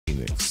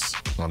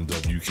on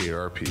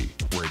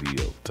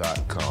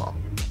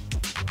WKRPradio.com.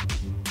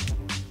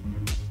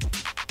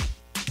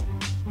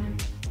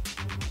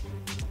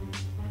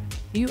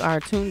 You are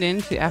tuned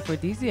in to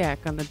Afro-Deeziak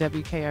on the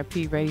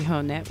WKRP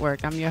Radio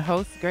Network. I'm your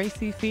host,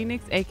 Gracie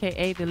Phoenix,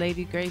 a.k.a. the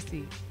Lady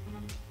Gracie.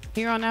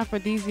 Here on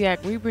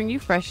Afro-Deeziak, we bring you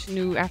fresh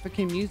new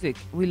African music.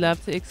 We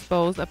love to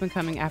expose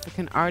up-and-coming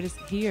African artists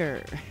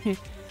here.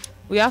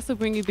 We also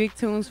bring you big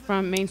tunes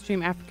from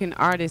mainstream African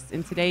artists,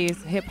 and today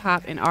is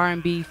Hip-Hop and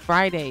R&B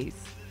Fridays.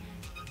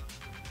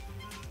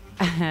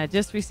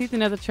 Just received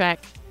another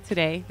track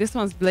today. This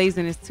one's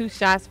blazing. It's Two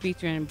Shots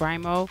featuring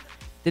Brymo.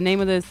 The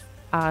name of this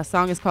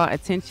song is called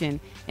Attention,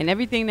 and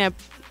everything that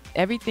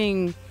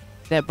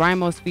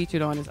Brymo's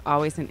featured on is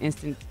always an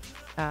instant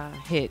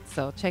hit.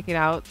 So check it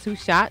out. Two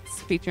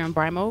Shots featuring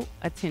Brymo,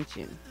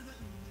 Attention.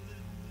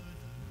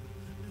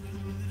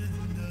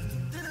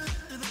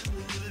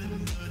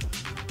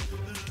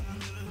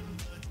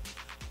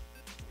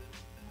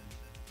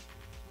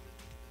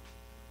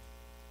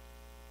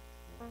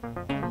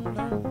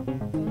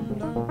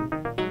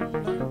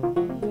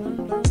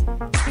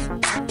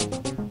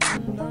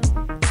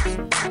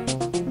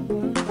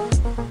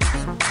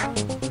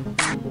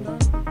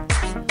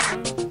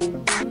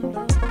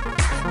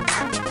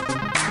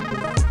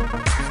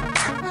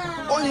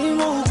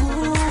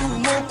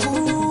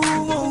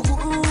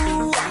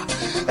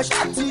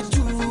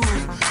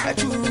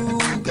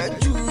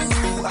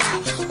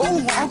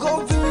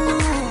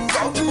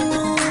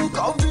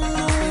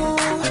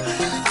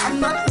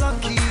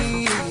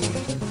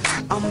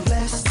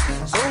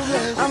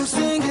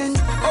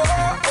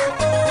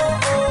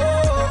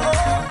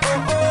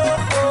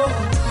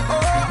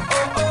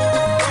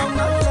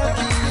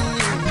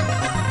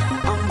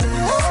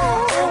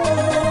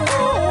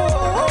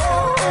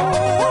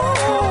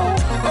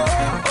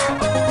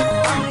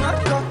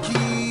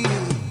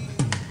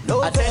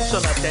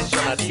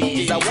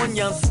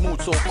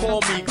 So call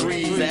me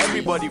Grease,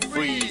 everybody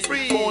freeze.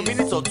 For a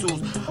minute or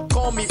two,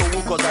 call me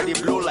Owu cause I dey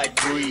blow like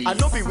breeze. I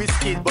know be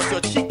whiskey, but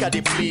your chick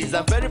they please.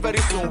 And very very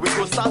soon we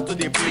go start to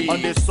dey please.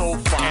 On the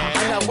sofa,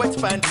 and I wet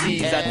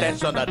panties.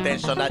 Attention,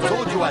 attention, I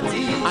told you I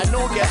tease. I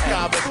know get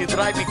car, but she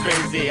drive me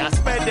crazy. I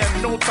spare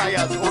them no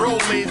tires, roll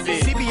lazy.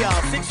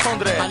 CBR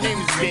 600, her name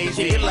is Gracie.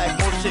 She hit like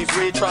most chicks,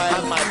 we try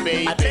and my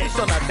baby.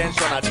 Attention,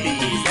 attention, at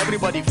least.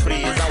 Everybody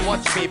freeze, and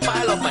watch me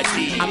pile up my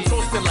cheese. I'm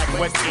toasting like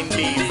West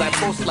Indies, I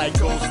post like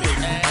ghost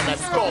sticks. And I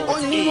score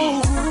with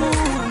ease.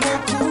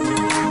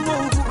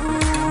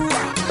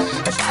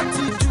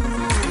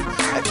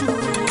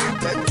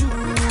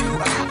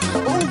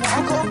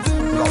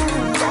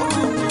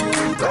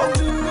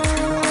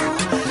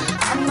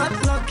 I'm not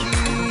lucky,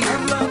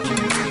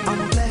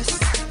 I'm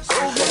blessed.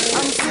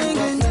 I'm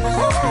singing.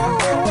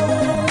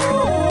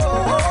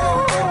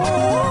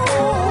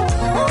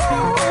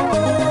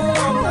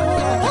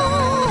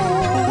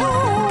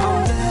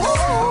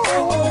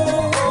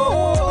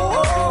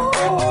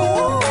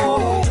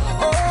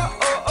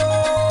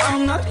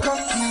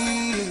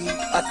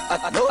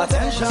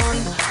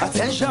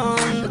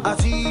 Attention, I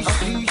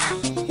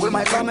with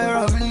my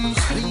camera, please.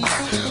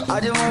 I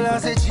don't want to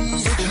say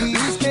cheese.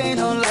 This can't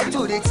like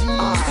to the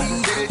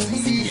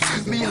tease. See,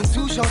 me and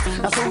Two Shots,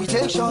 that's how we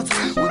take shots.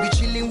 We be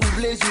chilling, we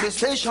blaze, we the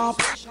stay sharp.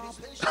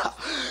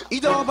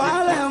 It don't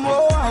bother them,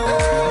 oh,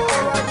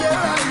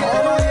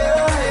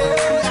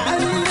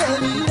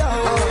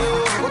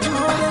 what you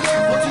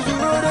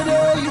wrote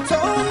today? You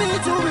told me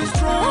to be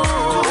strong.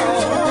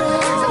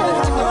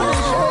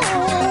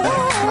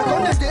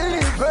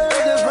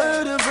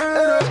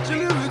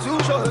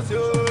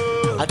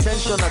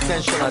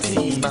 Attention, I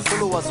see. My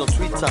followers on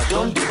Twitter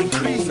don't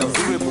increase. I'm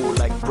durable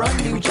like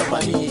brand new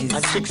Japanese.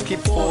 And chicks keep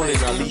falling,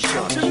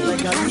 Alicia.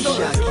 Like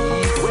Alicia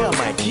keys. Where are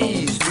my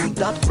keys to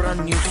that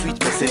brand new sweet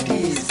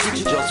Mercedes?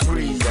 Chicks just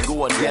freeze and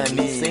go on their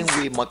knees. Same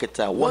way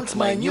marketer wants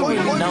my new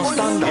ring. Now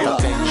stand up.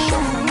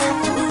 Attention.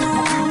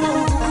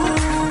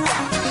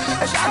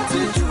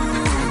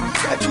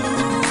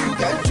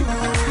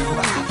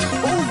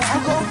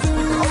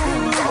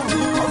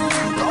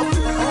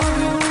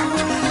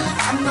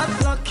 I'm not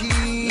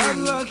lucky,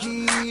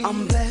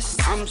 I'm blessed,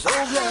 I'm so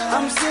blessed.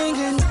 I'm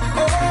singing.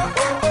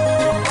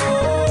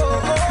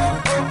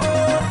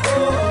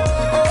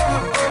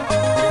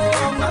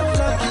 I'm not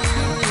lucky,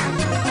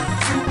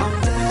 I'm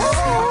blessed.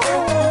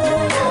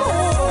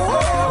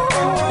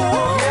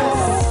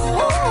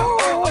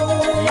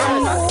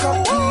 I'm not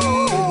lucky,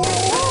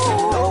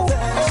 no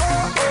best. I'm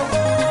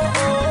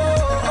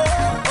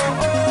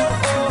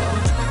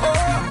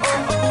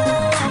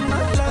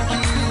not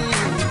lucky,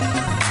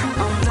 I'm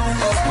blessed.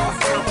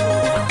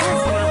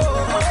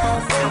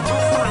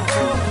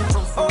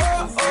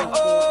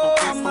 I'm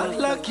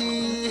not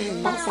lucky,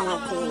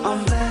 I'm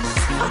blessed.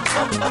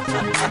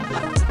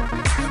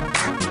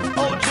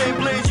 OJ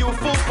Blaze, you a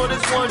fool for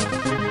this one.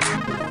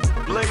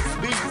 Blaze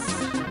Beats.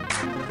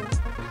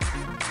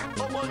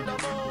 Oh,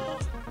 wonderful.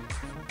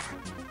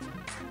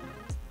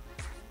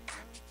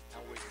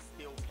 And we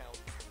still count.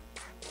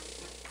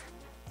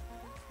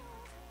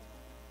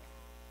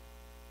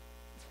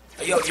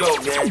 man.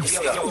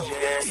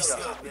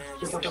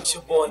 It's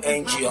your boy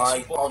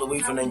NGI, all the way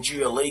from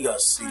Nigeria,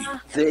 Lagos City.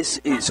 This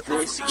is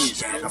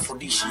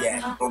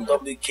Afro-Deeziak on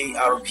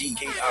WKRP.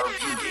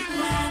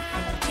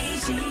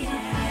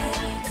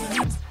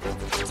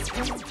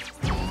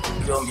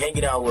 Yo, I'm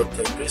hanging out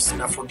with Gracie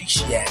and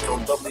Afro-Deeziak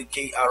on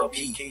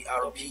WKRP.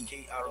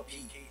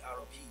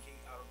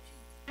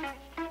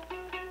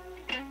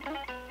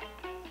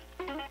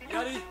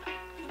 Yari.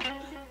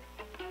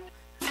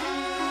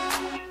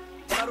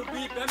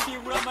 BMG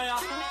Uramaya.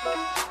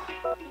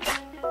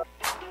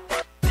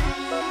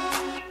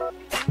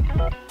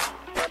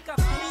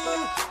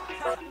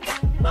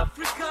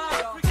 Africa.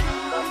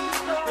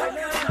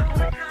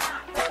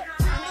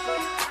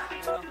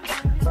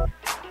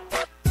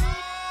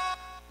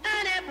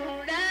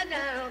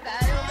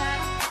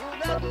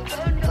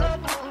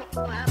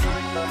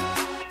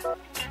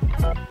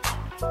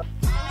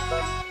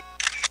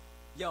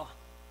 Yo.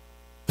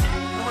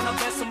 No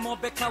best more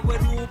back our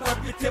room,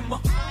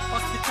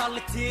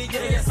 hospitality,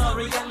 yeah, it's our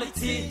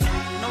reality.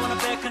 No one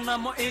back and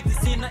I'm more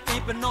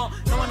even no.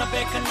 No one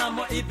back and I'm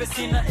more even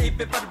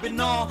but we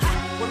know.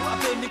 When I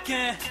be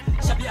can,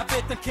 Shabi I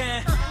bet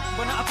can.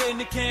 When I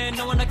be can,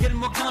 no one again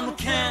more gun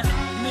can.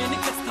 Many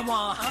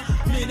Kestawa,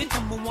 many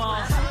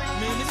Tamuwa,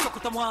 many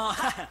Sokutawa.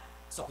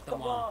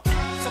 Sokutawa.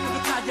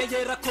 Sokuta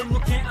Yera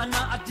Konuke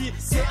Anna Adi,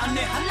 say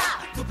Ane Hala,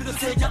 to be the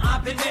Saja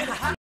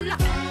Abene.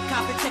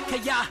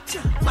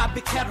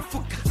 Babi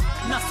careful,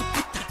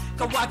 Nasupita,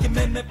 Kawagi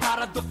meme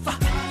paradofa.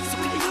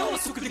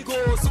 Sukriyo,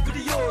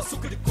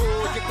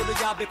 Yeko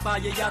Yabe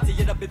Paya Yati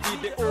Yada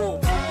Bedibe O.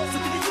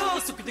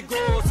 Sukriyo,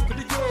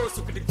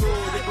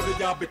 Yeko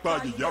Yabe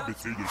Paya Yabe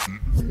City.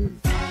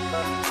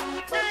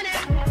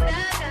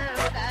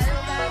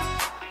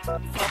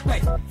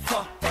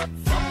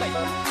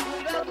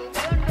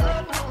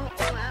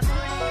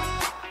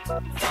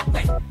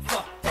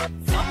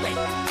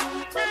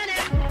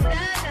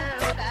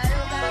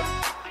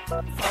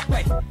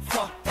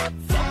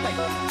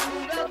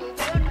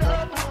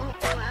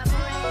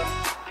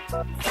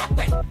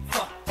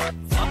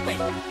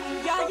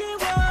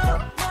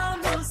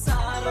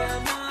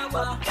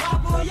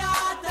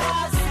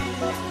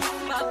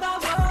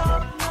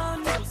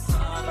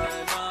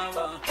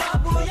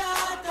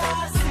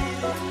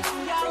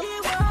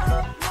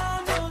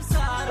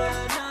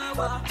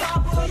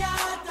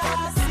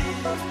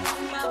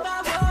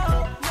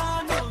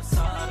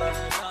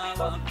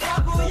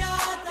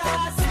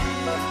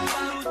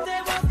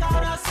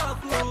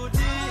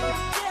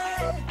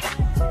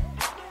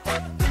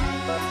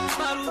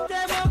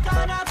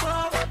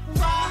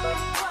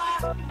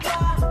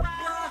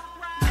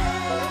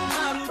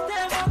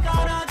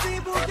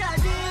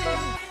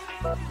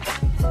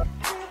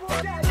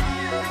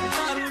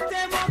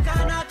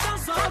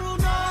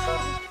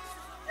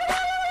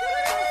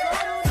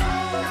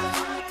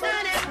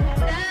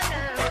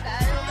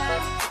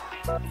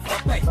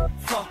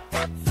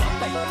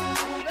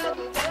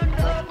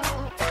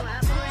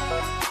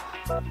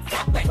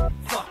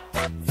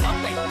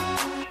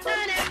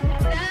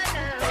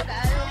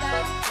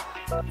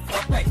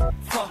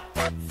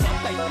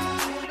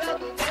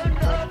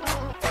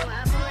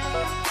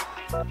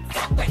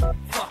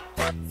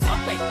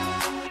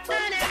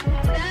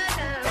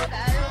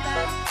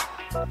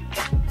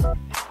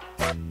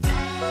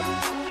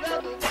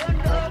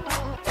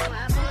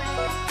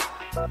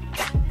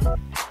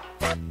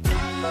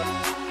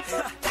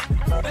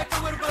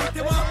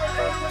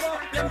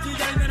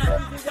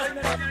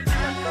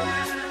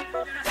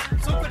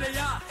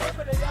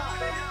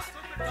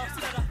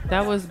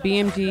 That was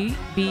BMG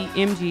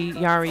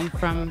Yari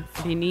from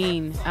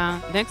Benin.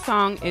 Next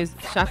song is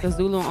Shaka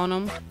Zulu on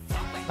 'em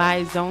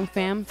by Zone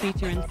Fam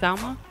featuring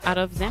Salma out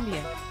of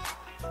Zambia.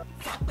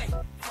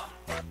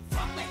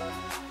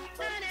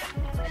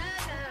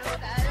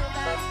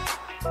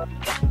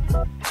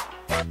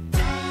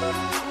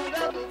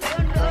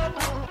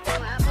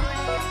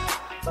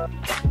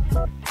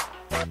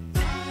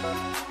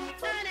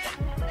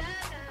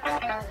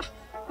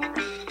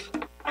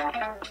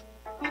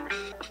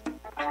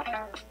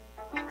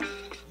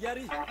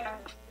 Yari.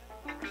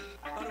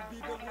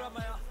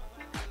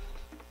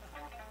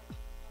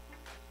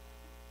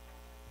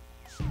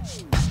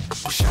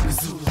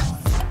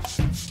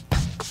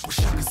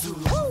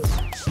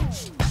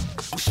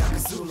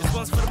 This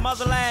one's for the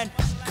motherland.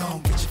 Go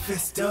on, get your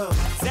fist up.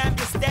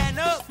 Zambia, stand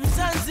up.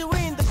 Zanzi,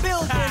 we in the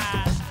building.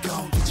 Go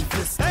on, get your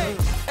fist Hey,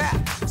 up.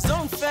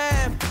 Zone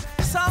fam.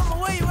 Salma,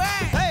 where you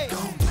at? Hey. Go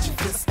on, get your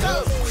fist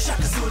up. We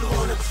Shaka Zulu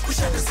on him. We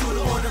Shaka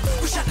Zulu on him.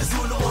 We Shaka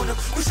Zulu on him.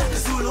 We Shaka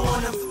Zulu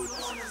on him.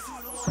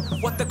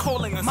 What they're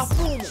calling us. My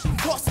boom,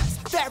 crosses,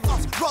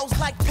 pharaohs, rolls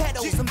like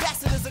pedals.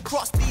 Ambassadors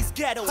across these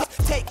ghettos.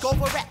 Take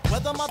over rap,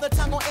 whether mother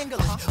tongue or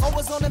English.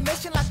 Always on a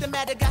mission like the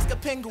Madagascar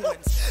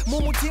penguins.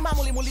 Mumutima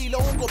muli muli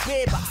longo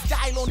beba.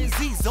 Style on his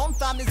Z's, on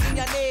thumb is in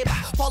your neighbor.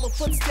 Follow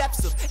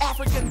footsteps of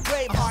African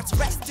brave hearts.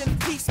 Rest in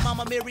peace,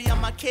 Mama Miriam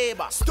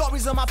Makeba.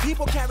 Stories of my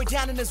people carried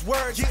down in his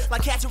words.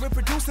 Like cats are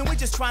reproducing, we're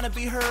just trying to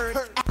be heard.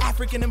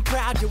 African and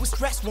proud, yeah, we're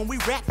stressed when we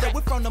rap that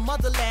we're from the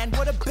motherland.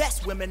 We're the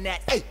best women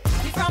at. Hey.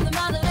 You from the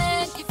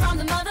motherland, you from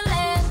the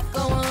motherland.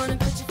 Go on and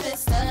put your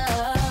fist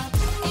up.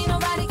 Ain't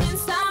nobody can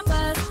stop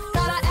us.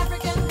 Got our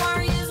African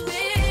warriors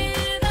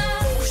with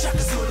us. We shaka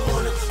Zulu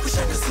on them, we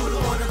shaka Zulu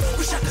on them,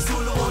 we shaka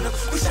Zulu on them,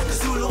 we shaka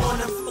Zulu on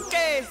them.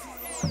 Okay.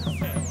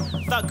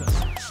 Thugger.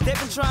 They've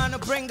been trying to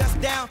bring us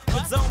down,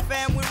 but Zone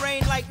fam, we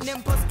reign like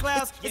Nimbus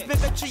clouds. It's been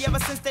victory ever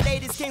since the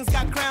 80s, kings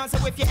got crowns.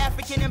 So if you're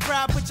African and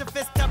proud, put your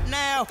fist up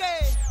now.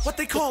 What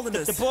they calling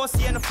us? The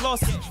bossy and the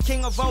flossy,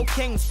 king of all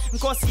kings.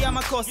 Nkosi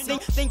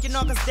amakosi, think you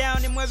knock us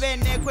down and we're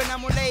in there. When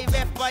I'm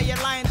left by your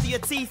lion to your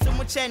teeth and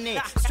muchene.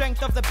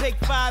 Strength of the big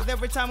five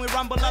every time we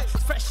rumble up.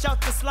 Fresh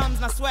out the slums,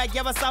 now swag,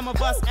 give us some of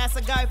us. As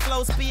a guy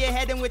flows,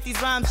 spearheading with these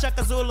rhymes,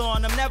 Shaka Zulu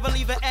on them. Never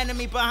leave an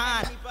enemy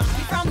behind. You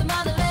from the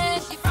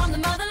motherland, you from the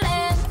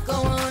motherland. Go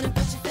on and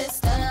put your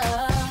fist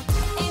up.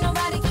 Ain't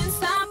nobody can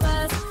stop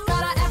us.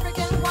 Got our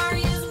African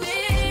warriors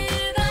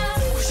with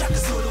us. We shaka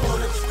Zulu on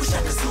them, we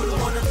shaka Zulu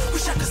on them, we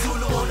shaka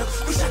Zulu on them,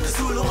 we shaka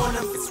Zulu on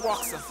them. It's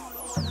Roxa.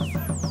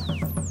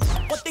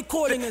 What they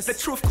calling us? The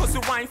truth cause we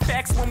rhyme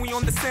facts when we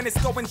on the scene, it's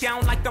going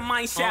down like the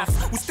mine shafts.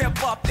 We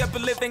step up, they'll be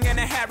living in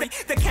a hurry.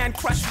 They can't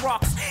crush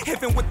rocks,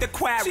 even with the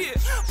quarry.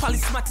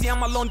 Palismati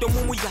amalondo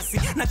mumuyasi.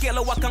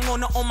 Nagela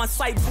wakangona on my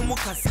side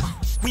fumukasi.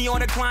 We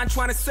on the grind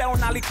trying to sell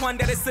Nali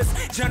Kwanda. This is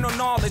general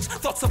knowledge,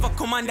 thoughts of a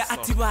commander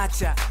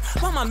Atibacha.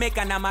 Mama make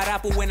a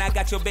namarapu when I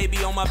got your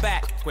baby on my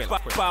back.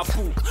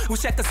 Papu, we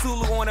check a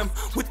Zulu on him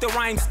with the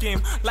rhyme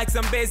scheme. Like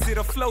Zambezi,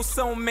 the flow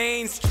so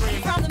mainstream.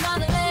 You from the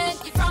motherland,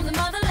 you from the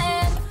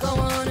motherland. Go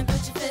on and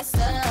put your fist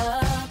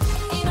up.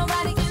 Ain't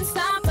nobody can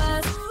stop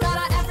us. Got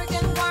our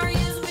African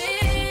warriors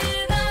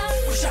with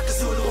us. We shaka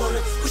Zulu on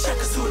them, we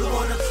shaka Zulu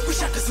on them, we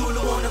shaka Zulu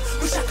on them,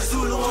 we shaka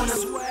Zulu on them.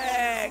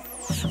 Swag.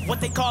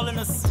 What they calling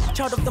us?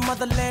 Child of the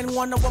motherland,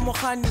 one of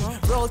Mohani.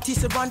 Royalty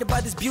surrounded by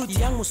this beauty,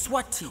 young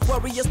Muswati.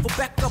 Warriors for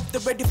backup,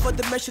 they're ready for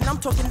the mission. I'm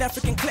talking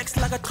African clicks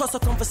like a toss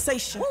of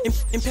conversation.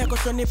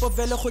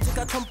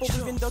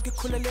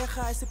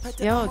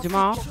 Yo,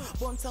 Jamal,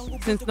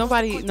 since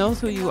nobody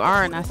knows who you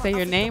are and I say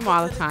your name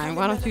all the time,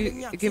 why don't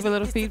you give a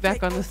little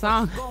feedback on the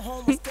song?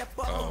 Oh,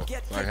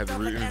 I had to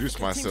reintroduce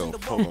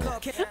myself. Hold on.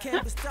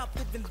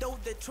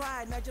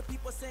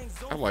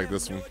 I like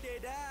this one.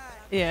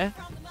 Yeah,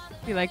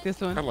 you like this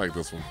one? I like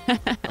this one.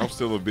 I'm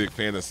still a big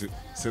fan of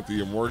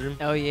Cynthia Morgan.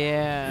 Oh,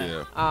 yeah.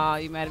 Yeah. Oh,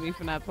 you mad at me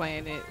for not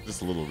playing it?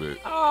 Just a little bit.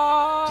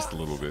 Oh. Just a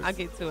little bit. I'll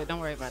get to it. Don't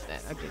worry about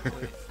that. I'll get to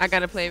it. I got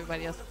to play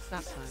everybody else's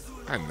stop sign.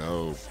 I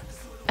know.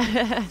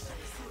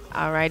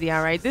 Alrighty,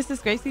 all right. This is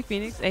Gracie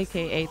Phoenix,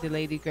 a.k.a. the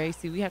Lady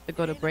Gracie. We have to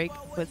go to break,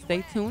 but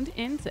stay tuned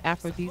in to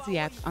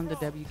Afro-Deeziak on the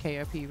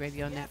WKRP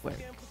radio network.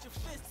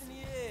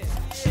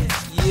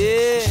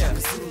 Yeah.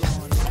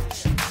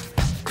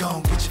 Go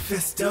on, get your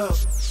fist up.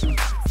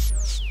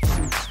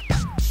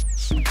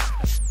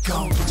 Go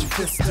on, get your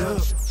fist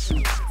up.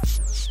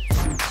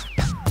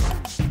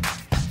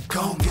 Go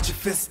on, get your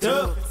fist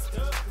up.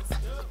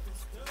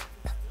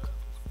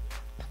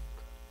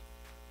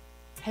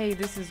 Hey,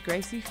 this is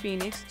Gracie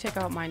Phoenix. Check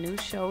out my new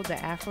show,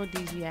 The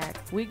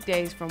Afro-Deeziak,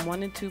 weekdays from 1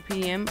 to 2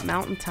 p.m.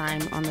 Mountain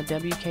Time on the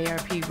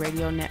WKRP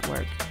radio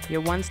network, your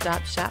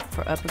one-stop shop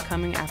for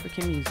up-and-coming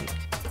African music.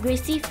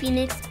 Gracie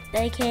Phoenix,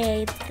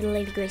 a.k.a. the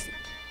Lady Gracie.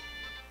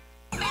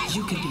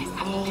 You can be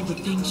all the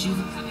things you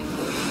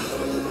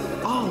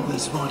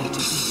always wanted to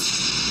be.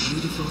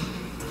 Beautiful,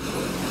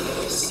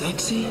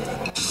 sexy.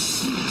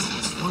 Yes,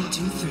 1,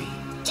 2, 3.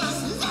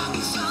 Just let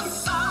your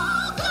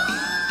soul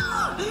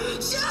glow.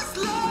 Just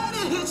let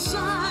it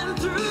shine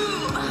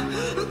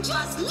through.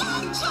 Just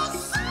let your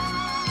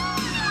soul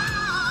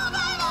glow,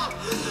 baby.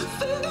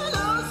 Feel it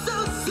all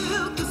so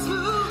silky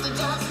smooth.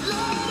 Just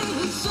let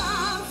it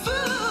shine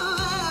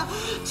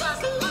through.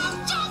 Just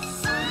let your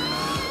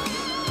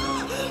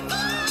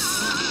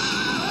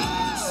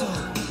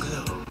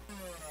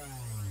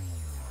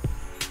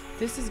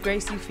This is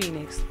Gracie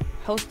Phoenix,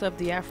 host of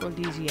the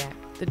Afro-Deeziak.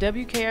 The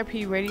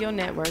WKRP Radio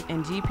Network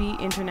and GP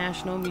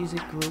International Music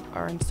Group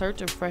are in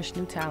search of fresh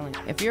new talent.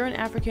 If you're an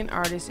African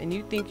artist and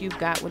you think you've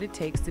got what it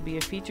takes to be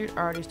a featured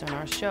artist on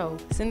our show,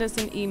 send us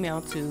an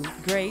email to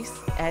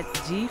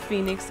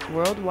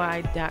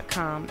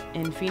grace@gphoenixworldwide.com,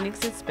 and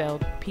Phoenix is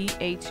spelled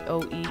Phoenix.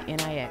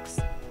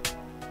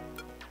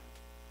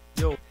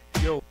 Yo,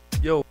 yo,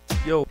 yo,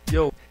 yo,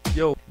 yo,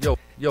 yo,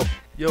 yo,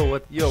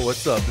 yo.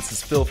 What's up? This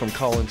is Phil from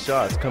Calling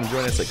Shots. Come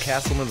join us at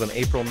Castleman's on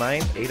April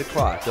 9th, 8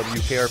 o'clock.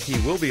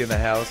 WKRP will be in the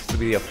house for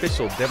the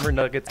official Denver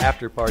Nuggets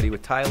after party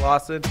with Ty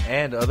Lawson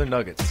and other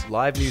Nuggets.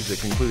 Live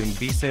music, including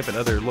B-Simp and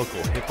other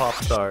local hip-hop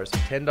stars.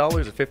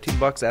 $10 or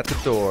 $15 at the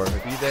door.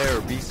 Be there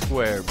or be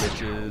square,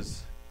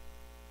 bitches.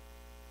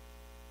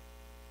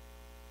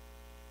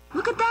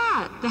 Look at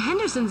that! The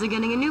Hendersons are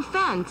getting a new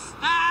fence.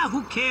 Ah,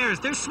 who cares?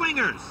 They're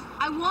swingers.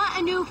 I want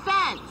a new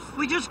fence.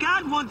 We just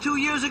got one 2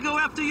 years ago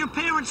after your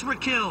parents were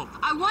killed.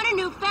 I want a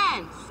new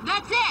fence.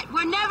 That's it.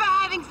 We're never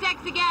having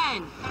sex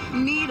again.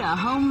 Need a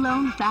home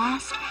loan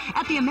fast?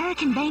 At the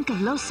American Bank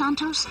of Los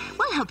Santos,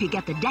 we'll help you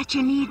get the debt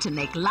you need to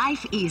make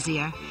life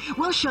easier.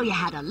 We'll show you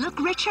how to look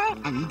richer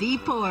and be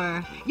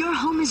poorer. Your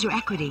home is your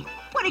equity.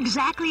 What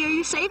exactly are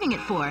you saving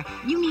it for?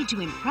 You need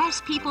to impress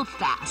people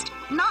fast,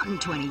 not in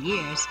 20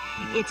 years.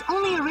 It's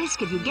only a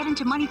risk if you get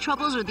into money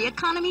troubles or the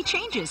economy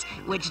changes,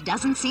 which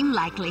doesn't seem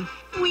likely.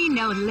 We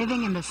know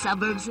living in the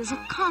suburbs is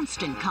a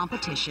constant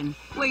competition,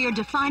 where you're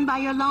defined by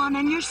your lawn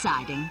and your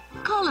siding.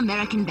 Call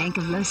American Bank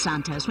of Los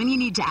Santos when you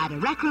need to add a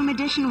rec room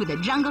addition with a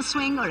jungle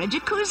swing or a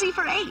jacuzzi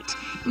for 8.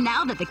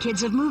 Now that the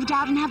kids have moved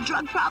out and have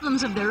drug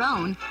problems of their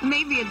own,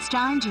 maybe it's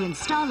time to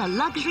install a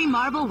luxury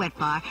marble wet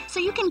bar so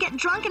you can get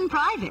drunk in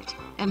private.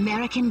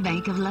 American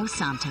Bank of Los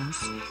Santos.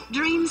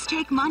 Dreams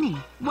take money.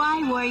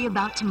 Why worry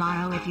about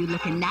tomorrow if you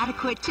look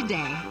inadequate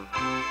today?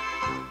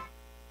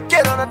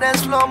 Get on the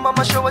dance floor,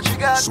 mama, show what you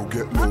got. So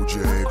get low,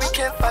 Jagz. We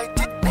can't fight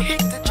it. They hit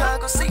the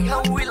jungle, see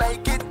how we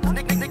like it.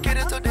 They get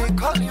it, so they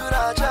call you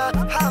Raja.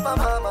 Have a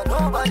mama,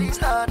 nobody's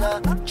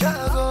harder.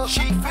 Jago,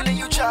 she feeling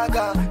you,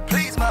 Jaga.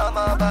 Please,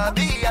 mama,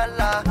 baby,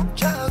 Allah.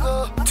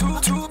 Jago,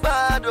 too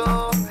bad,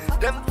 oh.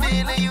 Them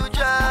feeling you,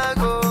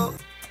 Jago.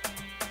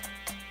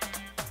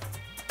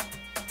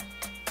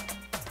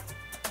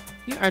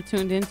 You are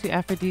tuned in to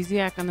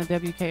Afro-Deeziak on the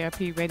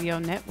WKRP Radio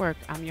Network.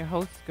 I'm your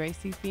host,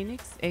 Gracie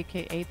Phoenix,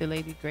 a.k.a. the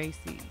Lady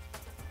Gracie.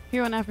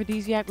 Here on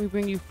Afro-Deeziak, we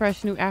bring you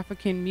fresh new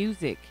African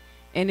music.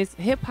 And it's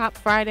Hip Hop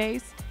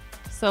Fridays.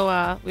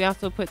 So we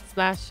also put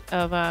splash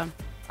of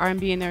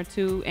R&B in there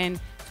too. And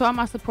to all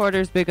my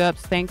supporters, big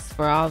ups. Thanks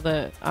for all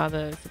the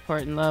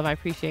support and love. I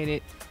appreciate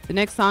it. The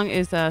next song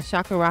is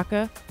Shaka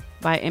Raka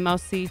by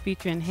MLC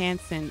featuring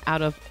Hanson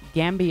out of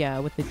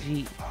Gambia with a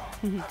G.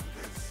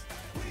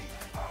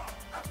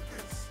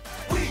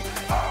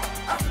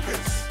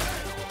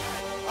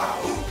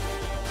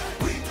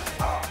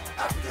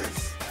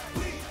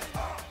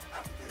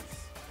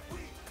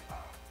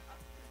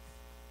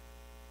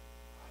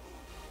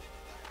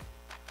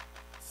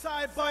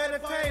 Side by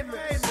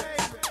entertainment.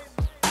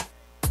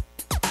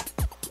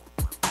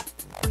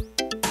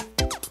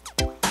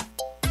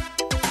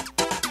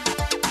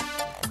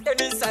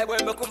 Inside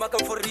when me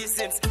come for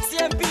reasons.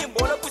 CMP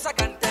mbola kusa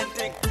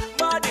contenting.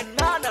 Madi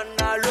nana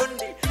na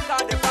lundi.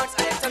 Cause the banks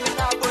I tell me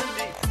na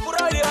bundi.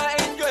 Purali I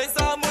enjoy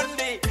some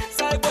mundi.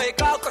 Side boy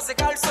ka kose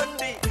kal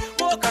sundi.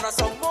 Mo kana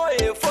some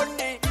more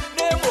funny.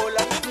 Nemo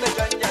la mit me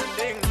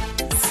ganjanding.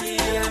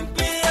 CMP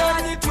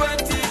and the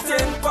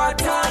 2010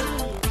 pattern.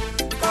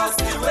 Cause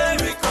the way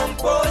we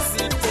compose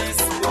it is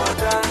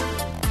modern.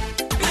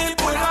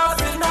 People have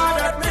to know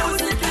that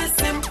music is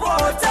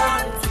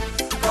important.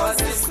 Cause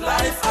this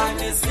life and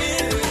this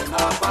healing a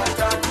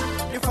pattern.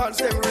 The fans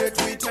them rate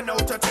we 10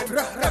 out of 10.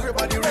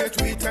 Everybody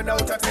rate we 10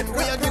 out of 10.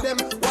 We a give them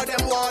what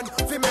them want.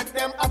 We make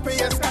them happy,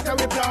 yes, that's how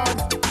we plan.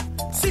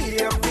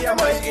 CMP are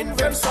my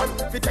invention.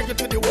 We take it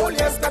to the wall,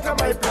 yes, that's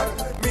my plan.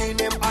 Me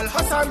name Al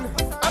Hassan.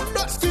 I'm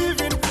not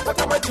Steven, but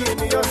I'm a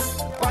genius.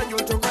 Want you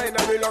to grind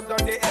and we lock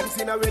down the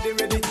MC now ready.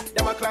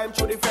 Them a climb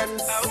through the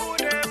fence. How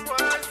them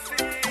want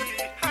see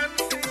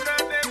Hanson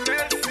and them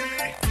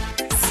Gracie.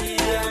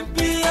 CMP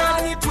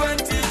and the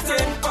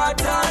 2010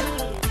 pattern.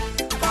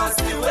 Cause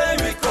the way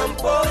we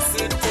compose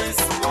it is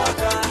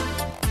modern.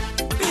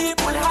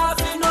 People have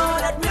to know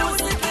that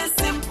music is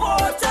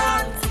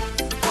important.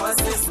 Cause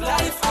this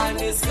life and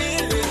this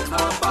healing a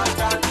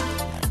pattern.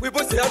 We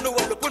both here know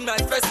what to put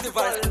night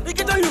festival. We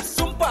get a youth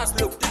some pass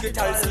look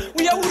digitals.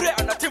 We are Ure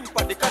and a timp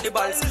and the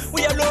cannibals.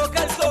 We are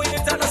locals going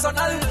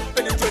international.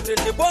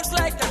 Penetrating the bones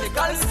like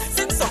chemicals.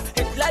 Sing some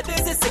hit like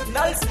busy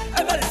signals.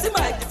 MLC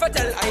Mike the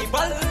fatal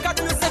eyeball. Got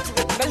to listen to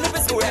it,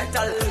 Melvin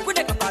Squirtle. We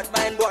take a bad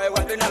mind boy,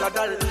 walking all a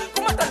dull.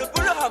 Kumatalu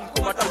Pulaham,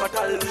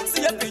 Kumatal.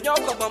 See a pinyo,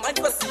 come and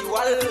see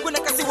wall. We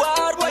make a see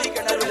war, boy, you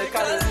can a really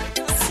call.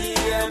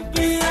 CMP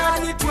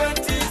and the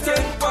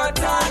 2010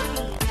 pattern.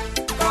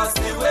 Cause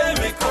the way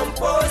we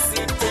compose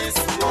it is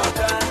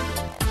modern.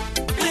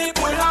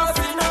 People have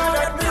to know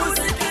that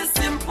music is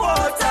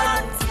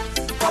important.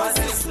 Cause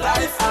it's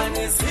life and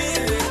it's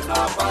healing a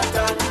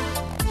pattern.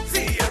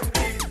 CMP.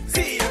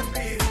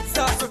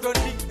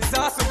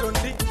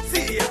 Zasodondi.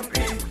 CMP.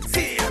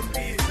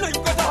 No,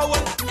 you got our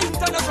one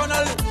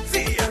international.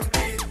 CMP.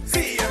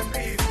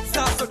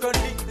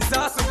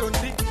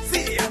 Zasodondi.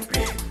 CMP.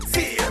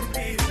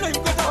 No,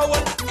 you got our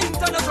one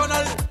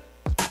international.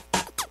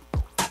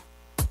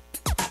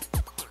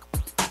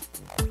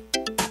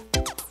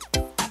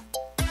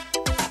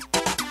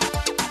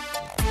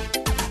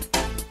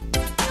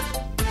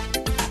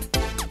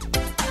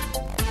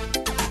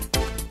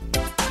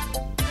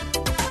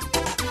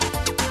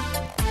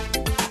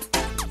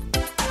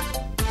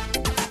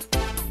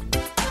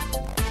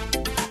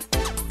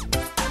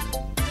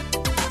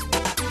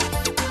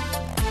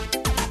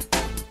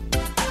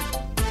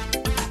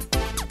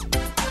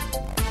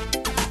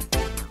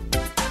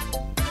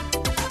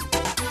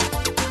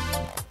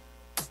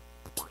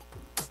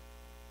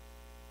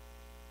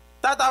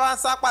 Tata wa ń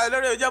sápá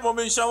lórí ìjẹ́ mo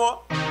mi ń ṣọwọ́.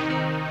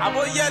 I'm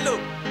on yellow.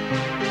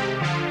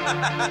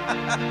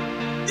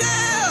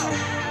 Yeah!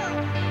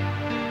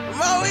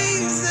 More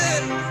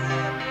easy.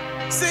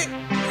 See?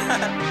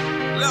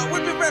 Look,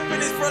 we've been repping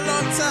this for a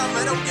long time,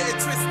 man. Don't get it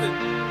twisted.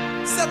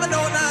 709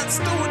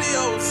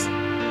 Studios.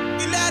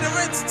 Elator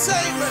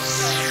Entertainment.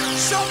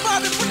 Show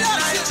Bobby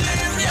Production.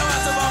 Yo, I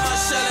talk about my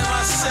shelling,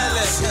 my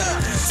shelling.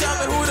 Tell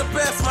me who the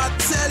best, my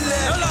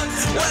telling.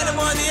 Where the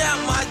money at,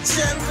 my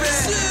djembe.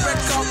 Red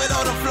carpet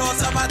on the floor,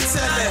 so my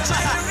telling.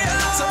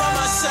 So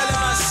my shelling,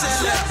 my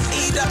shelling.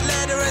 Eat up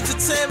Leader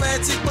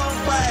Entertainment, it's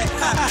Bombay.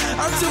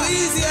 I'm too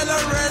easy and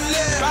I'm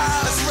really.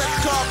 Let's red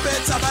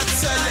carpet, I'm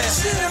telling.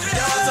 Yo,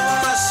 I talk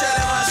about my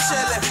shelling, my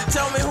shelling.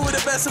 Tell me who the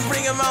best and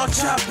bring him out,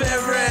 chop it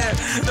red.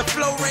 The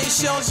flow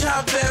ratio,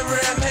 chop it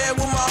red. I'm here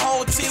with my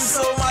whole team,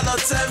 so my lot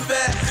 10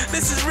 bet.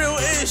 This is real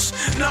ish,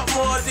 not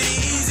more the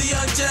easy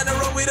young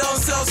general, we don't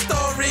sell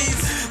stories.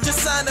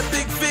 Just sign a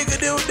big figure,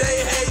 do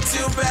they hate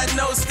you bad?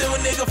 No, still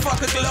nigga, fuck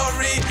a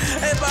glory.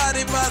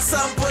 Everybody but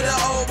some put an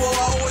oboe.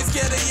 I always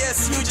get a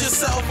yes, you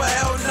yourself a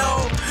hell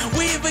no.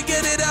 We even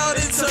get it out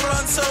in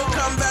Toronto.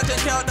 Come back and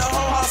count the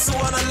whole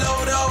hustle on a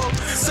lodo.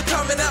 So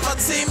coming at my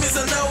team is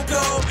a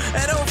no-go.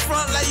 And don't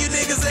front like you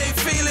niggas ain't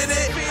feeling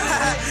it.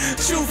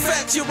 True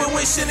fact, you been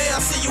wishing it.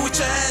 I see you with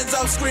your hands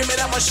up screaming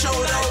at my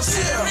shoulders. Yo,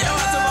 I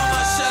talk about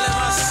my shelling,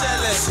 my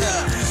shelling.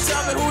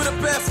 Tell me who the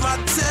best, my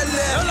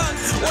telling.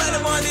 Where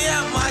the money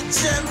at, my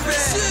djembe.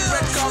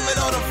 Red carpet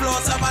on the floor,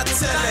 so my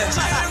telling.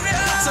 So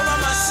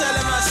my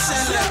shelling, my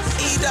shelling.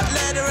 Eat up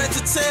Leader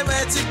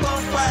Entertainment, it's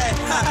Bombay.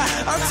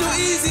 I'm too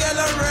easy and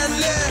I'm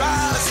really.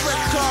 Let's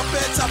red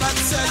carpet, so my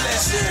telling.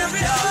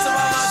 Yo, so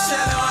my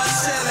shelling, my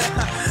shelling.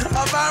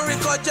 I'm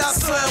Rico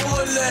just so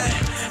woolly.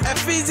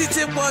 If easy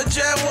to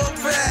budget, we'll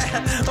pay. I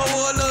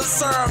will lose,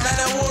 sir, man,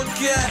 I will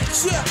get.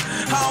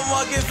 How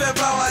much if I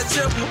buy a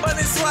chip? But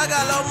this swag,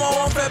 I love more,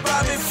 won't pay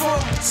by me for.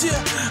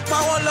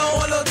 My one low,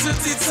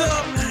 22.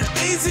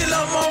 Easy,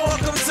 love more,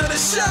 welcome to the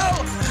show.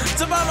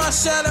 To buy my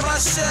shell,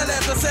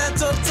 cause I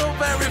took two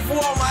very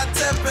warm, my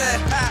temper.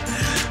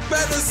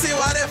 Better see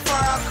why they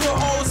fire cool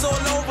holes all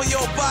over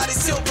your body,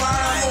 still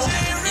Brymo.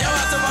 Yo,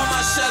 I talk about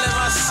my shelling.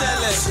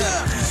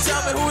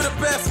 Tell me who the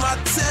best, my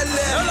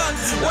telling.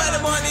 Where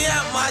the money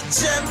at, my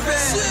djembe.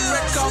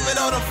 Red carpet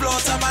on the floor,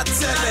 so my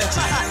telling.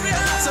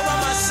 So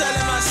my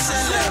shelling.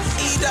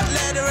 Eat up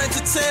Leader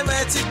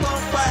Entertainment, it's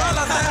Bombay.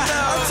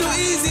 I'm too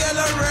easy and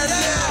I'm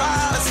ready.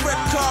 Let's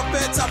red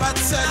carpet, I'm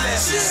telling.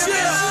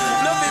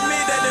 Love me,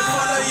 then they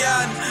follow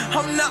yan.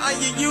 I'm not how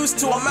you used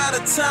to, I'm out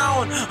of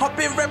town. I've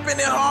been repping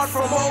it hard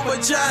from over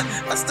John.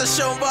 That's the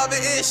show,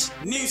 Bobby-ish.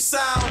 New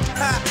sound.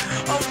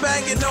 I'm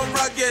banging, no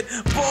rugged.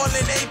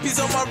 Balling APs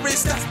on my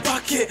wrist, that's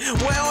bucket.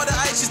 Where all the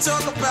ice you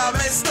talk about,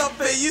 man,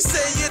 stop it. You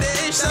say you're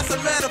the ish, that's a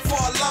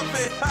metaphor, I love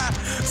it.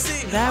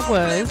 See, that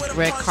was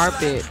Red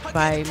Carpet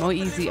by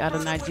Eazy out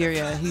of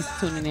Nigeria. He's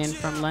tuning in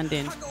from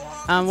London.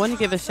 I want to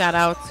give a shout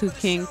out to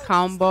King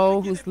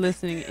Combo, who's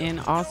listening in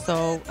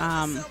also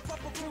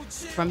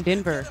from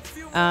Denver.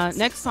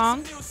 Next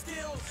song,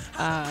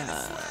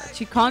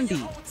 Chikondi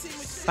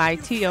by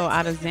Tio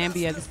out of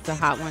Zambia. This is a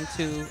hot one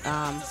too.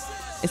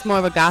 It's more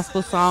of a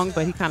gospel song,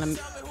 but he kind of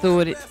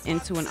threw it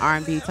into an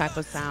R&B type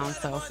of sound.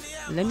 So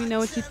let me know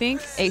what you think.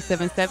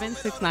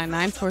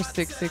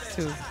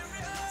 877-699-4662.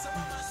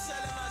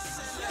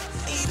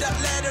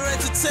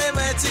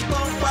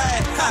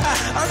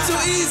 I'm too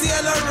easy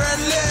and I'm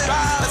really.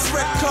 Let's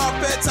red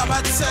carpet,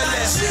 I'm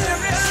telling.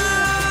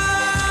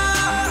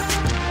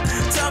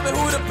 Tell me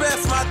who the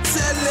best, my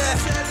telling.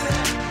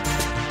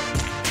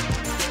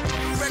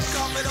 Red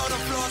carpet on the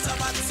floor, I'm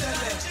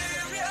telling.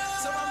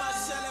 So my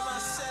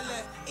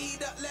shelling.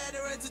 Eat up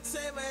Leader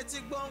Entertainment, it's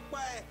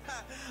Bombay.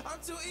 I'm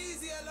too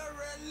easy and I'm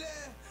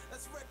really.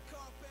 Let's red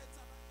carpet.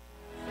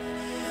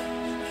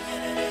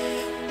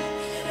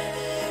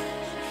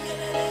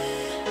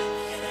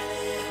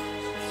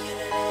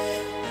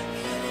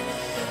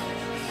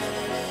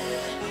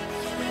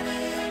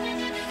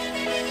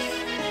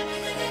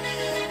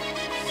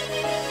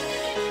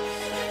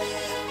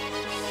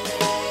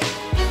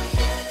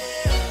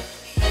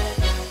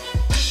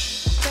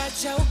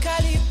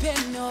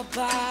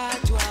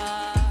 Badwa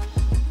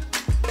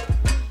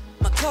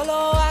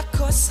makolo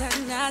wako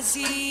sana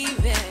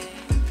zive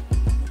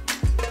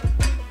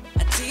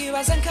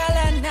atiwa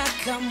zankala na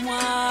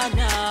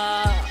kamwana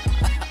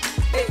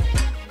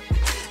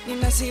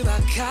ninaziba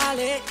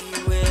kale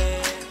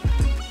iwe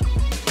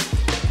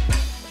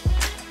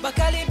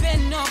bakali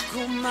beno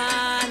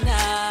kumana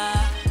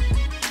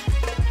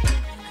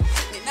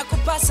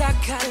ninakupasa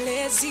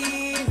kale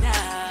zina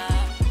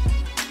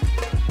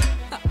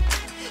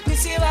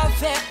nisiba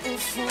fe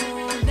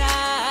ufuna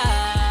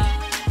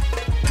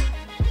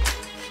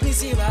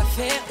nisiba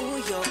fe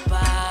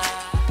uyoba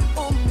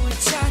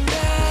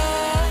umuchanga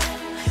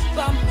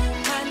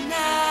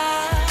bamumana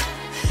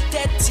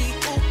teti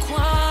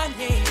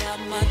ukwane ya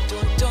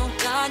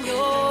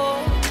matondonganyo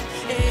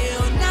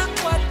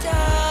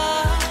eonakwata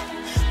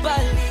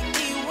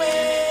balikiwe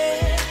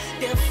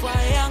defwa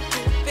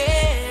yangu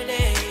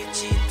pele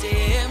chite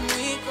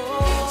mwiko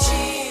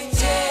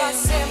chite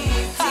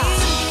asemukima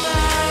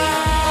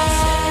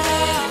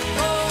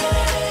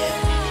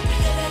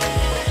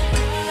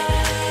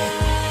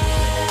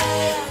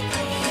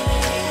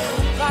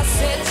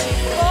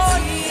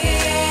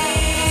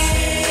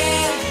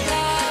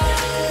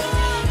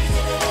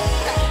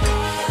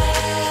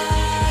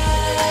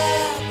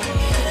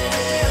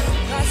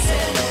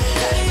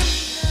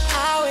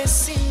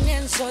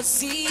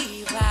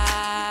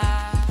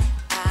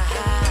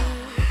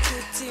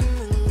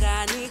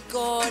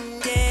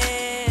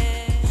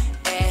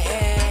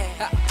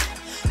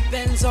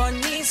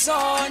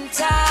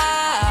uzonisonta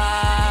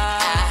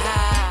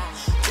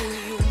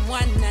uyu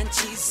mwana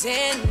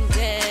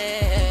nchizende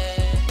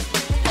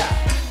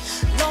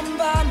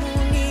lomba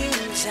muni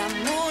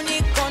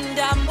muni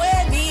konda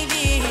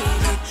mwenili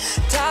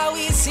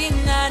tawi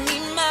sina ni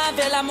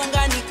mavela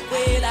munga ni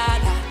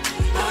kwelala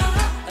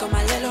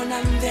koma lelo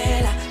na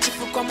mvela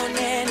chifuko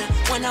monena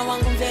mwana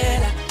wangu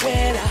mvela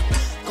wela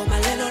koma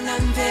lelo na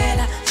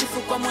mvela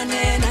chifuko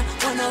monena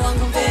mwana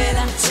wangu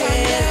mvela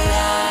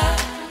wela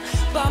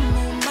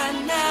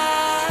bamumana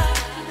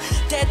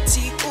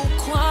teti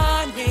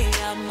ukwane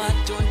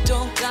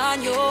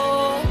amadondonganyo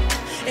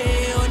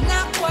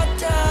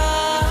eonakwata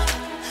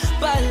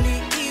bali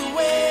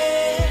iwe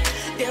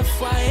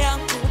defwa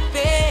yangu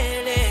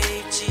pele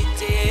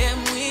ichite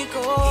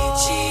mwiko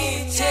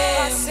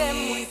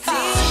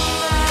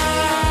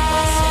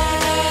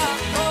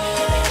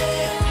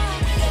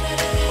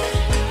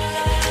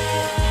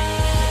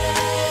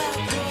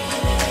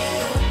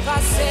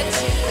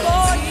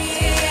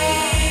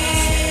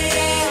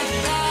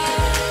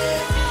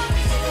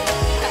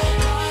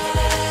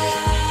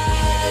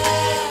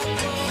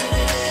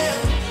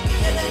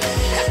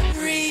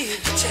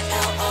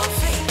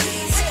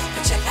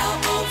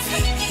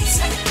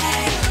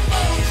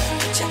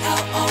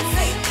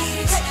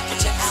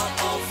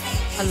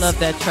I love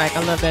that track. I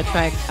love that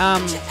track.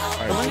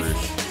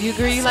 You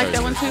agree? You like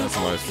that one too? That's a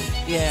nice one.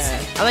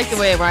 Yeah, I like the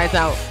way it rides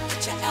out.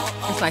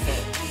 It's like a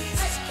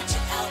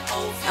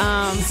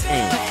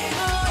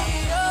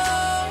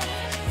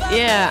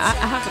yeah.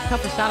 I have a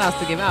couple shout outs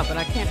to give out, but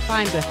I can't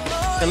find the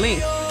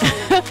link.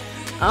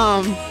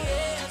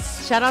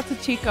 Shout out to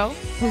Chico,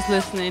 who's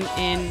listening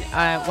and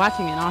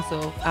watching, and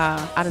also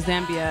out of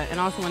Zambia. And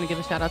also want to give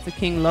a shout out to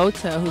King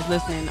Lota, who's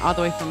listening all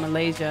the way from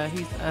Malaysia.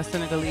 He's a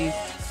Senegalese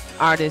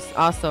artist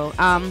also.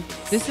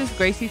 This is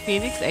Gracie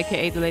Phoenix,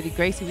 aka the Lady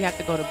Gracie. We have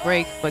to go to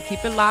break, but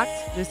keep it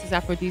locked. This is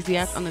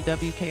Afro-Deeziak on the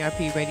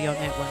WKRP Radio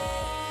Network.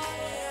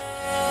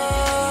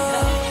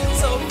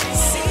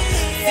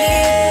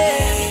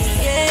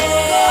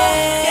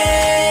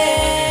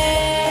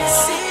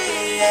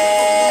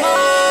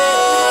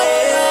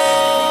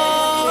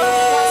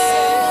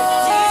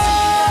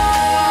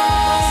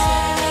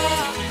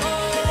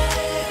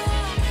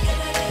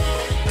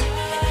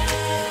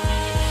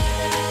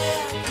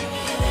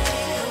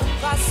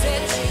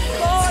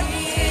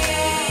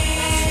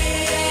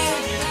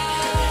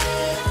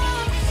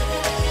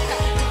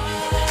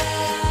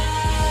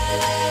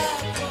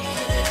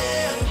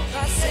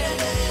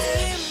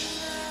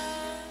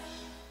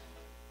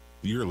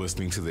 You're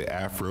listening to the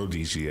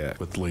Afro-Deeziak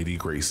with Lady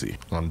Gracie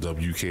on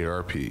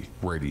WKRP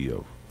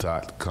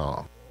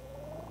Radio.com.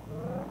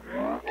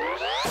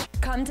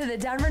 Come to the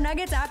Denver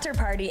Nuggets after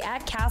party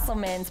at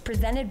Castleman's,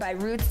 presented by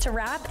Roots to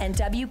Rap and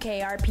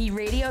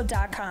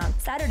WKRPradio.com.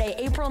 Saturday,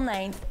 April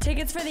 9th.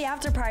 Tickets for the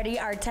after party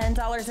are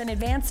 $10 in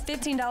advance,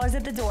 $15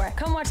 at the door.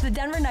 Come watch the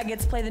Denver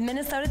Nuggets play the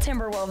Minnesota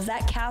Timberwolves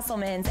at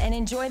Castleman's and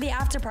enjoy the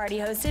after party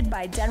hosted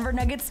by Denver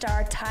Nuggets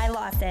star Ty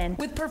Lawson,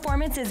 with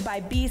performances by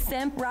B.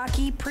 Simp,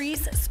 Rocky,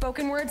 Priest,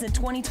 Spoken Words in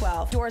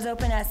 2012. Doors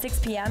open at 6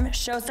 p.m.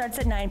 Show starts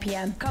at 9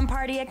 p.m. Come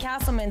party at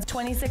Castleman's,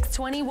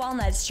 2620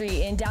 Walnut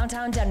Street in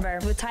downtown Denver,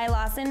 with Ty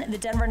Lawson,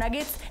 the Denver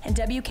Nuggets, and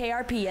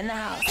WKRP in the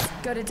house.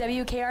 Go to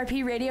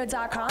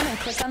WKRPradio.com and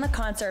click on the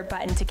concert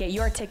button to get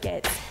your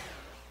tickets.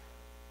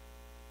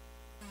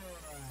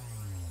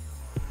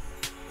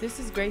 This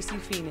is Gracie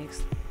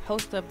Phoenix,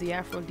 host of the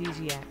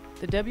Afro-Deeziak.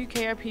 The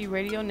WKRP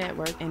Radio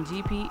Network and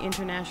GP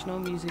International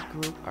Music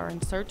Group are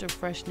in search of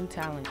fresh new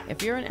talent.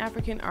 If you're an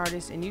African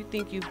artist and you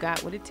think you've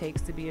got what it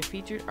takes to be a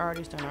featured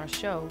artist on our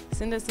show,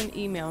 send us an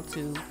email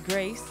to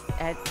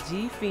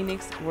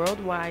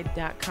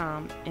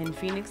grace@gphoenixworldwide.com, and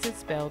Phoenix is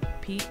spelled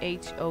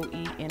Phoenix.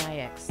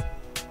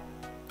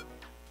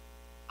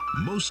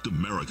 Most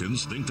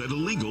Americans think that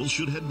illegals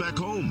should head back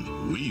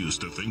home. We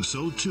used to think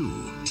so too,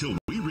 till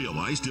we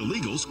realized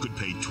illegals could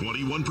pay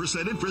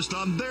 21% interest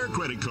on their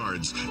credit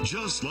cards,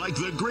 just like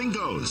the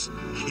gringos.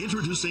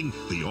 Introducing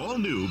the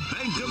all-new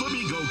Bank of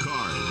Amigo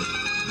card.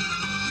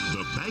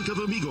 The Bank of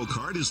Amigo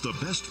card is the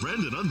best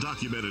friend an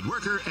undocumented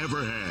worker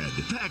ever had.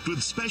 Packed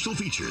with special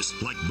features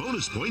like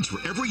bonus points for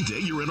every day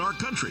you're in our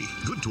country.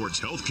 Good towards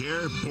health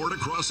care, border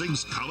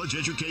crossings, college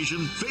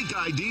education, fake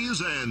IDs,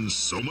 and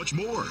so much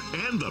more.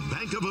 And the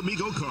Bank of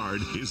Amigo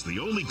card is the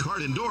only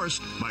card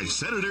endorsed by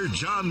Senator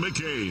John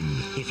McCain.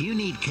 If you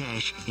need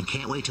cash and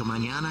can't wait till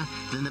mañana,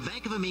 then the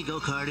Bank of Amigo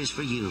card is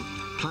for you.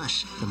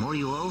 Plus, the more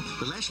you owe,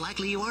 the less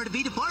likely you are to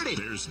be deported.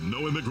 There's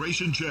no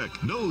immigration check,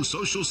 no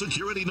social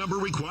security number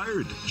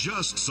required.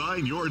 Just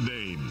sign your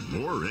name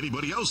or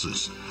anybody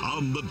else's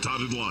on the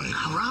dotted line.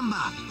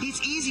 Caramba,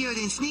 it's easier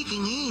than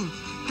sneaking in.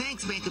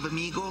 Thanks, Bank of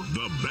Amigo.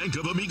 The Bank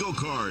of Amigo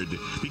card,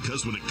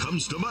 because when it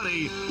comes to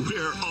money,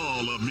 we're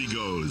all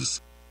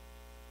amigos.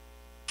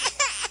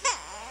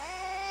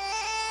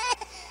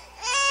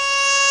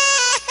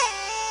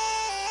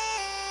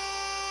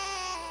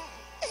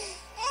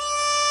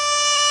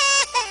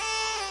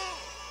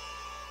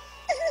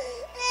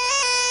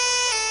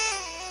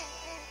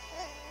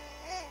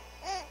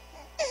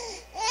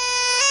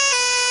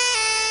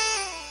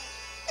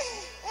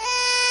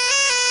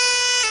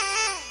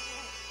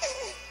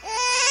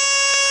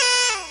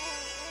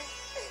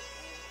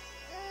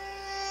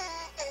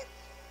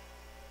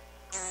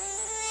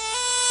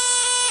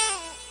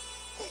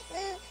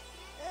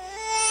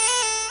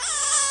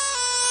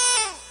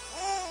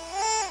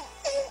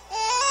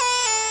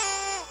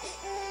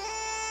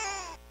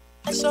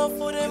 Essa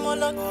fude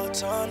mola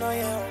gotana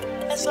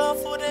yeah. Essa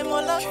fude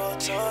mola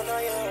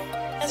gotana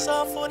yeah.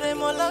 Essa fude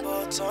mola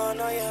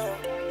gotana yeah.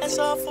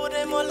 Essa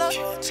fude mola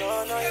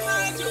gotana yeah.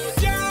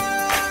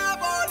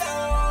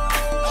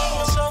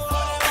 Essa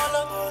fude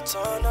mola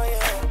gotana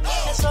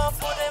yeah. Essa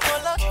fude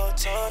mola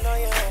gotana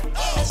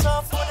yeah.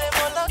 Essa fude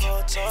mola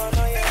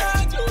gotana yeah.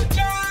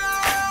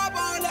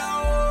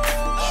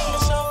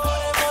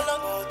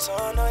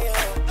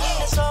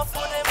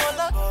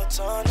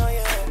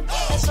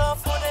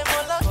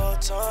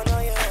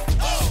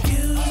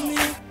 Excuse me,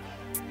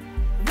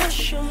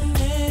 what's your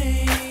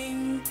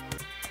name?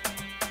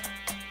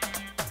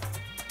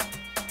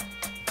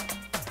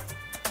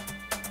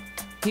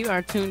 You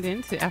are tuned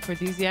in to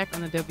Afro-Deeziak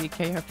on the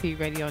WKRP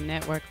Radio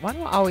Network. Why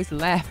do I always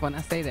laugh when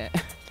I say that?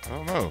 I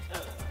don't know.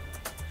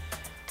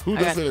 Who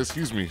does that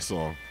Excuse Me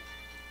song?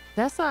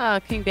 That's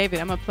King David.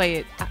 I'm going to play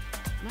it. Am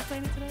I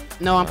playing it today?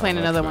 No, I'm playing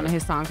another one of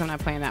his songs. I'm not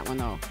playing that one,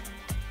 though.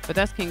 But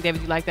that's King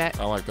David. You like that?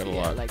 I like that a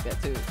lot. I like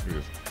that, too.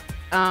 Yes.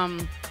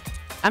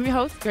 I'm your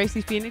host,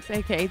 Gracie Phoenix,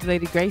 a.k.a. the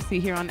Lady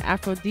Gracie. Here on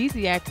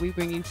Afro-Deeziak, we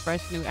bring you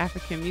fresh new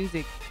African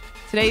music.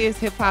 Today is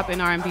Hip Hop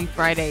and R&B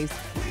Fridays.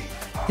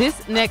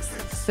 This next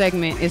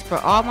segment is for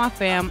all my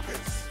fam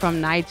from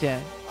Niger.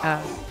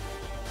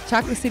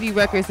 Chocolate City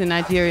Records in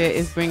Nigeria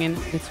is bringing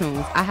the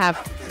tunes. I have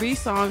 3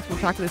 songs from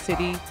Chocolate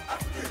City.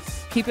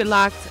 Keep it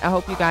locked. I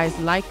hope you guys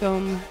like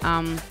them.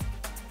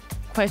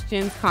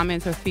 Questions,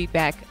 comments, or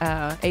feedback,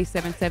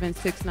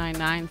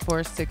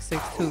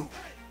 877-699-4662.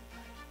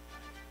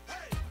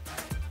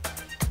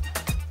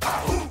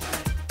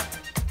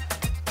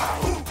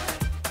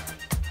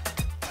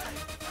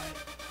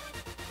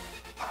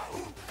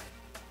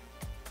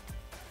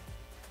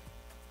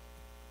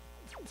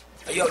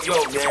 Yo,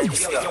 man,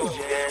 it's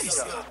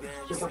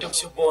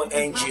your boy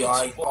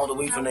NGI, all the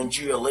way from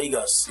Nigeria,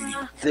 Lagos City.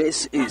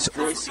 This is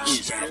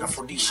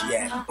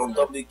Afro-Deeziak from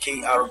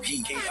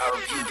WKRP.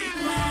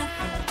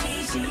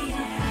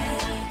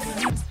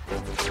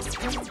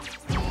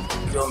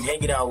 Yo, I'm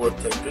hanging out with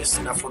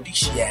Gracie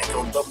Afro-Deeziak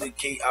from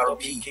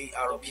WKRP.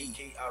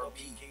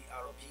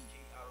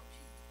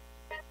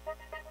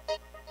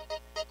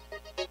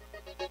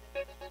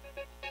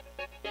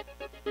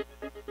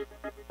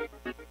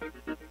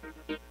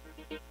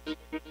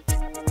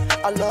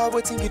 I love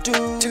what you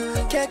do.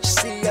 Can't you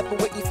see I've been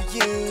waiting for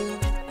you?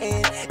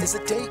 And it's a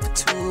day for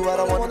two. I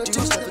don't wanna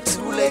do something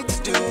too late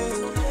to do.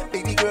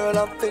 Baby girl,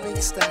 I'm feeling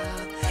your style.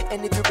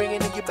 And if you're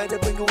bringing it, you better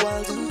bring a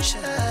wild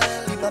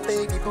child. Be my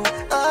baby boo.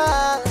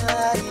 I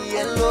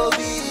love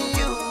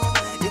you.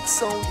 It's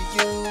only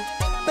you,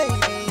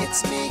 baby.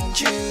 It's me and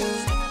you.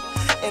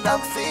 And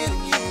I'm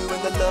feeling you.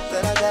 And the love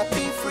that I got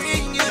be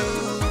freeing you.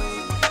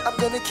 I'm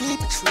gonna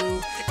keep it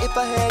true. If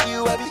I had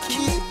you, I'd be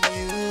keeping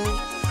you.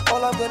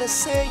 All I'm gonna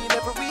say in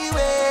every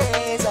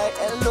way is I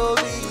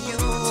love you.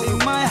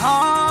 Take my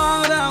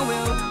heart, I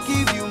will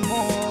give you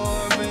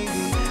more,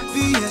 baby.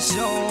 Be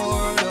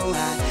assured, oh,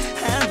 my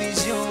hand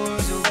is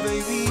yours, oh,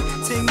 baby.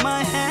 Take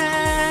my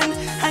hand,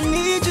 I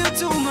need you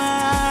too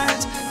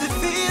much. The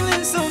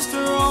feeling's so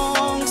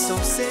strong, so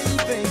say,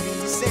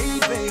 baby, say,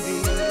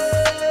 baby.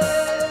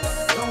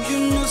 Don't you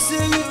know,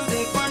 say you,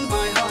 they burn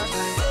my heart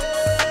like,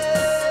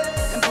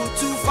 and put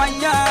to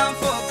fire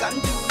for can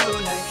do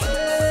like.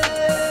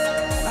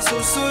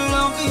 So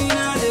loving, I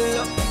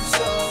love you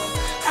so.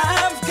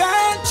 I've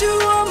got you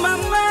on my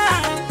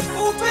mind,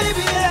 oh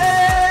baby,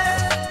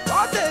 yeah.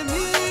 What tell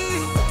me,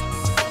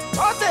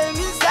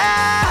 sir.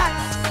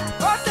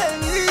 What tell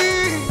me,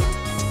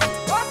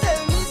 sir. What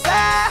tell me,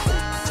 sir.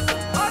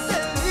 What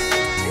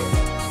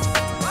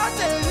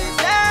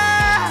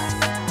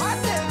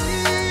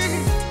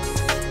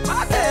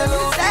tell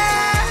me,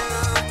 sir.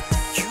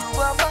 You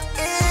are my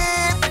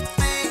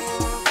everything,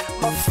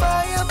 my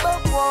fire, my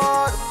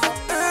water.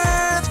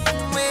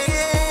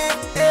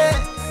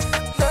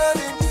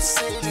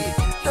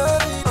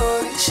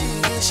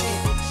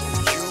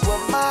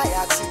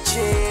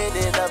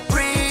 And I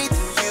breathe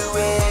you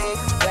in.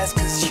 That's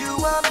 'cause you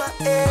are my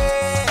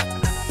air.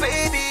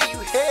 Baby, you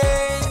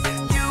here,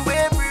 you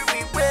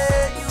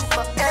everywhere. You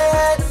my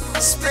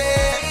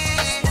atmosphere.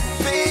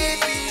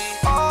 Baby,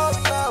 all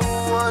I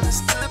want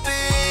is to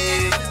be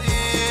with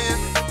you.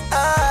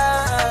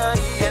 I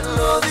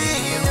love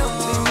you.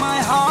 Take my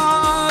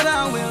heart,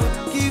 I will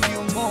give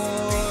you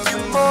more. You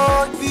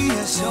more. Be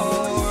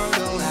assured,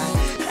 oh, my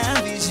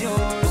hand is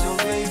yours, oh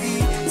baby.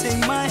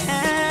 Take my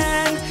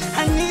hand,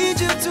 I need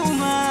you too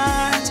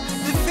much.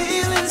 The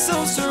feeling's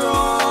so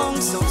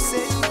strong, so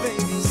say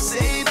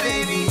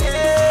baby,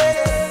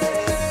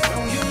 yeah.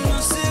 Don't you know,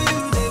 say you,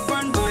 they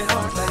burn my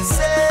heart like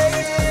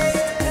say.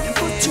 And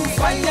put you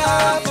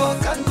fire for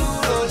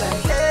candle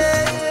like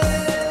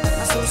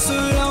yeah. So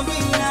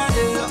loving, I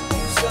love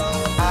you so.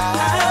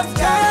 I've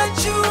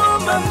got you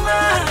on my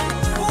mind,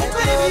 oh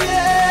baby,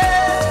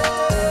 yeah.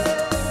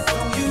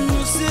 Don't you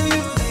know, say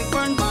you, they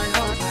burn my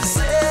heart like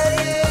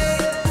say.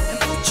 And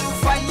put you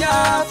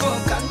fire for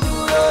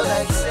candle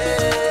like say.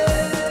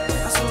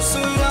 So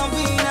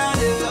loving,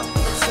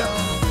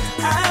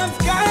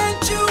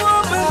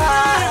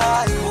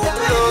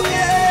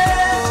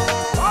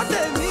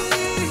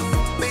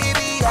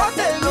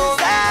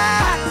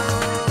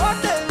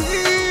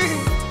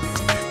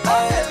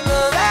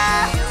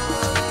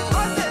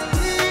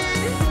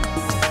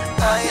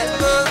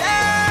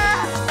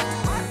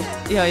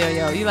 Yo, yo,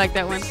 yo. You like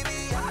that one?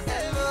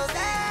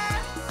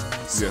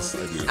 Yes,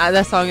 I do.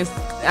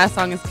 That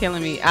song is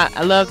killing me.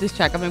 I love this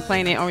track. I've been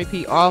playing it on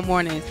repeat all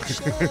morning.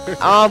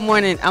 All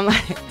morning. I'm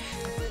like,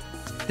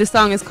 this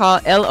song is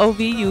called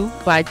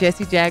LOVU by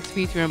Jagz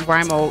featuring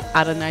Brymo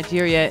out of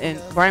Nigeria, and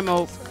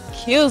Brymo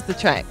kills the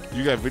track.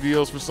 You got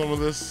videos for some of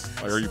this?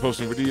 Like, are you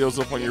posting videos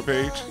up on your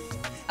page?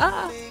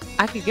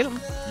 I could get them.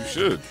 You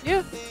should.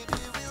 Yeah.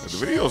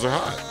 The videos are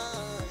hot.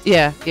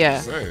 Yeah,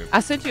 yeah. Same. I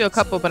sent you a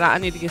couple, but I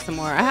need to get some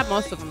more. I have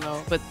most of them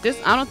though, but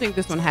I don't think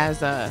this one has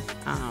the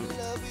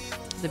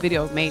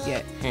video made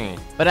yet.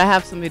 But I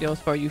have some videos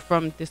for you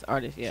from this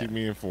artist. Yeah. Keep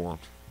me informed.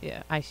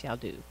 Yeah, I shall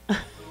do.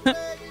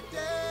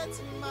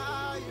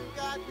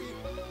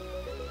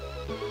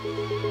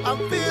 I'm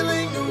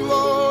feeling the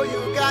roll,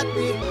 you got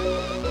me.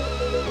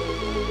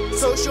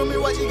 So show me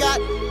what you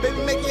got,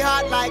 baby, make it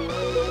hot like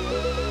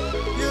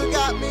you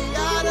got me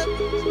out of.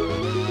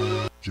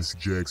 Just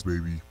Jagz,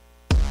 baby.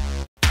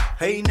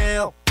 Hey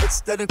now,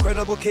 it's that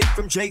incredible kid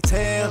from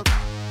J-Town.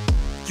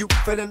 You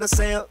feeling the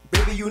sound,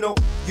 baby, you know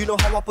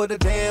how I put it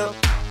down.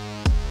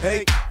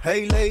 Hey,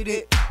 hey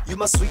lady, you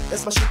my sweet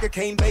as my sugar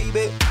cane,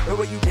 baby. The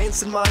way you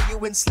dancing, my you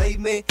enslave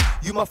me.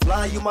 You my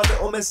fly, you my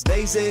little Miss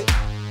Daisy.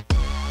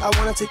 I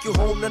wanna take you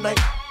home tonight.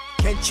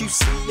 Can't you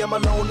see I'm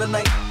alone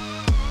tonight?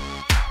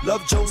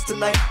 Love Jones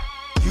tonight.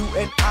 You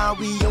and I,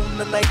 we own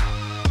the night.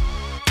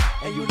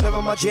 And you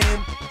never my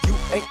jam. You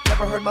ain't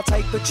never heard my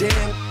type of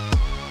jam.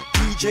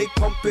 DJ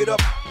pump it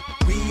up.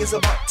 We is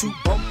about to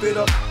bump it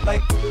up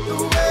like the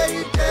way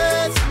you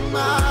dance,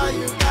 my,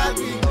 you got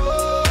me.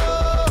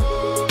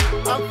 Oh,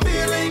 I'm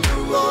feeling the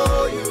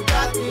roll, you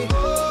got me.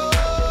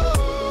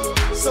 Oh,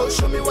 so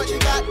show me what you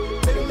got,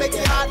 baby, make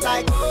it hot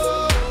like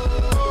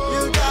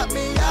you got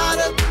me out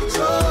of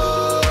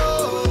control.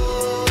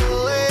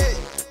 Hey.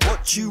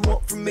 What you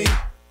want from me?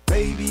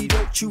 Baby,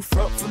 don't you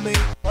front for me.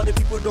 Other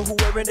people know who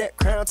wearing that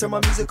crown. Turn my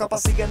music up, I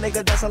see a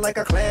nigga dancing like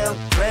a clown.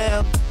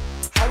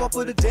 How I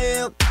put it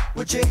down.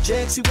 With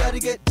Jagz, you gotta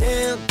get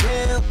down.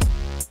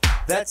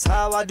 That's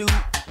how I do.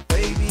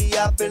 Baby,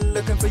 I've been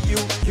looking for you.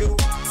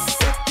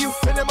 If you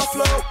feeling my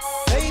flow,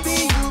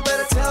 baby, you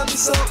better tell me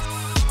so.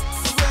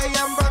 The way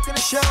I'm rocking the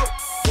show,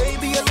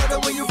 baby, I love the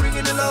way you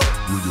bringing it low.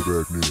 Bring it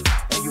back near.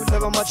 And you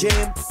never my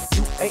jam.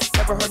 You ain't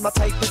never heard my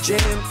type of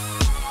jam.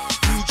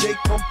 DJ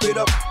pump it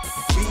up.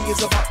 We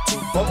is about to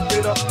bump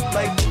it up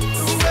like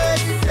the way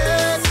you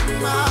dance,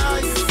 my,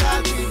 you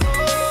got me.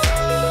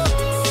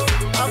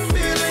 I'm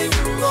feeling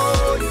the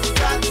roll, you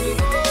got me.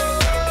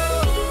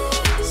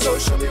 So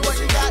show me what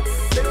you got,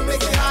 baby,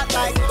 make it hot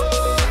like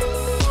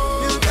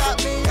you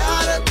got me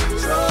out of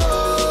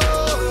control.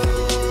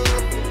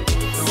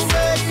 The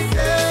way you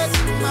dance,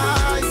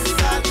 my, you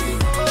got me.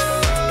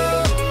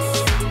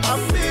 I'm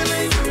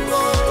feeling the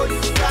roll,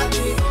 you got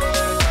me.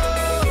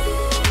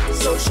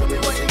 So show me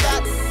what you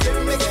got,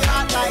 baby, make it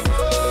hot like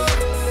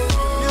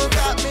you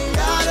got me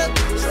out of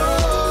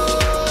control.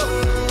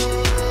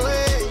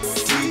 Hey.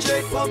 DJ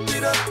pump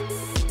it up.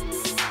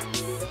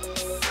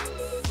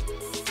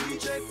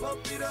 DJ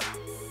pump it up.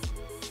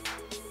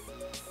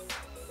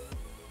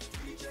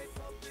 DJ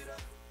pump it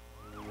up.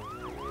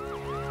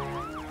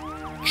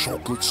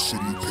 Chocolate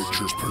City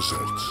Pictures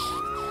presents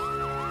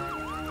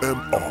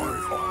M.I.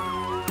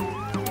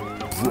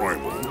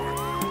 Brymo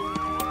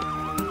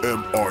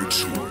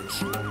M.I.2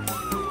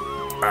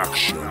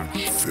 Action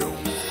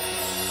Film.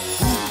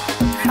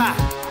 Ha!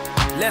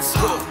 Let's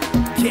go.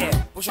 Yeah.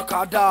 Push your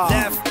car down.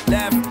 Left,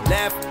 left,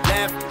 left,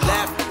 left,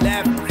 left,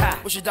 left. Ha.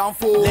 Push it down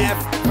full.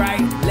 Left,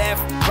 right,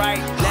 left,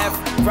 right, left,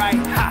 right.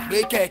 Ha.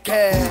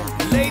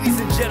 WKRP. Ladies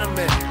and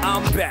gentlemen,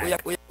 I'm back. I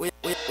would like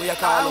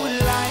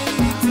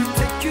to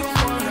take you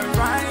for a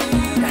ride.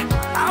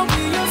 I'll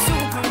be your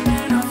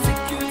Superman. I'll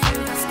take you to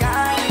the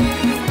sky.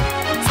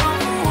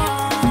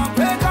 Someone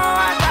break all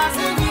I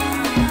doesn't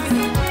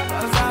need.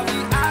 'Cause I'll be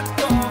out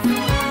of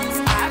this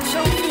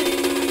action.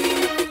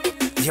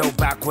 Yo,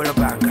 back with a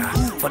banger.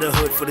 For the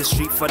hood, for the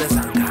street, for the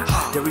zanga.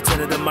 The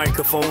return of the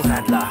microphone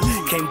handler.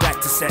 Came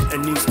back to set a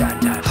new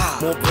standard.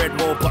 More bread,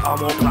 more butter,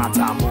 more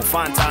plata. More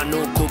Fanta,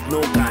 no cook,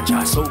 no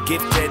ganja. So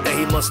gifted that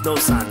he must know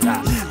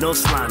Santa. No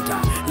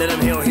slander, let him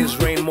hail his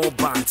reign, more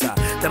banter.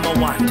 Then I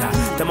wonder,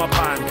 then I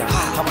ponder.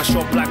 How a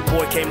short black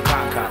boy came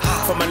conquer.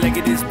 From a leg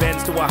of his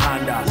Benz to a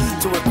Honda.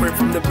 To a crib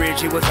from the bridge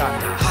he was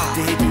under.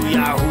 Did he do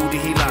Yahoo,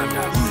 did he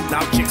lander?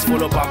 Now chicks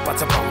full of bumper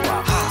to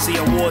bumper. See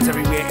awards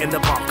everywhere in the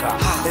bunker.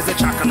 There's a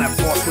track on that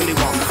boss, Willy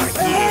Wonka.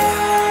 Yeah.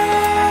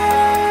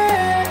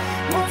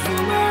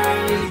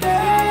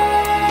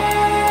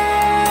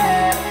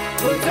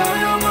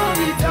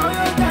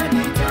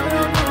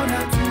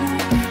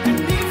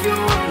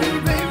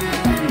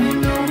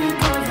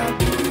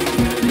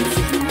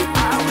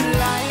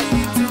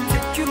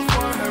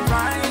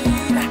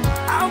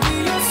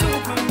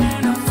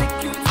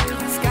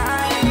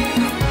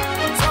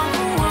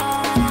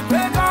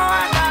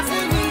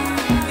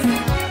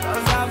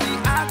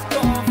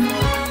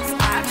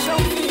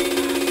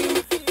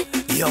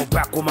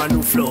 with my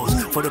new flows.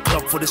 For the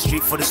club, for the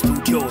street, for the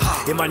studio.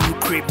 In my new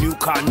crib, new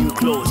car, new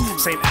clothes.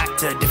 Same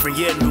actor, different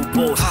year, new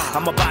boss.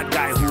 I'm a bad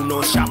guy who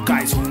knows sharp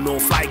guys, who know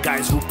fly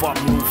guys, who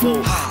pop move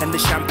low. And the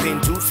champagne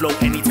do flow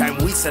anytime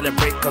we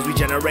celebrate, cause we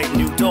generate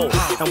new dough.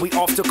 And we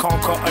off to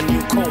conquer a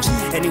new coast.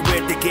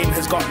 Anywhere the game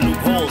has got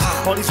loopholes.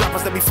 All these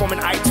rappers that be forming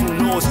I2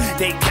 knows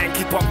they can't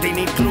keep up, they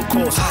need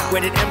glucose.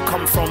 Where did M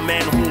come from,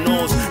 man, who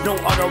knows? No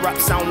other rap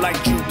sound like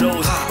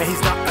judos. And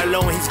he's not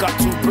alone, he's got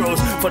two bros.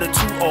 For the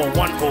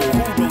 2010,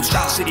 who rose?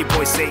 Shot City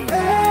boys say,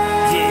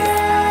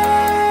 yeah.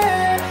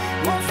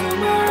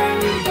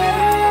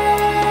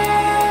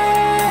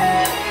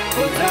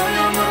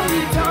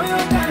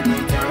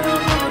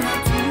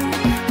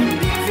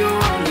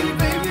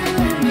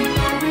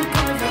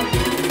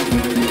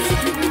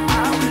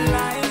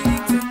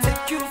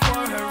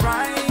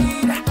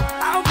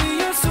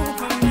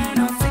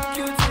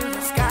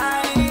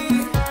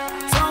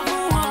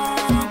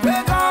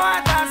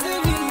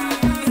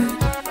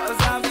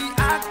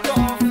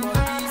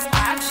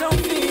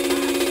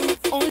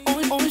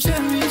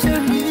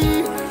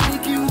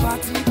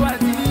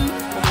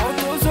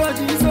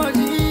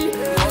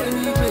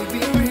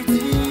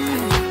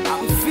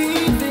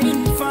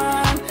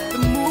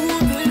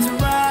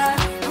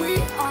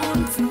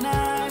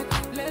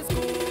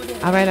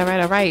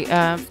 All right.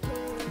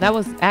 That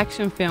was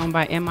Action Film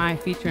by MI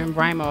featuring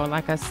Brymo.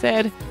 Like I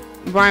said,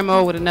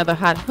 Brymo with another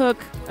hot hook.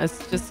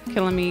 It's just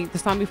killing me. The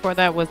song before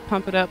that was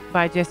Pump It Up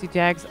by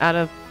Jagz out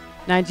of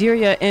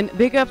Nigeria. And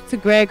big up to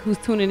Greg, who's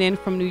tuning in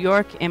from New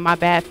York. And my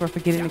bad for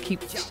forgetting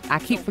I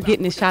keep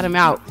forgetting to shout him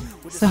out.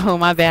 So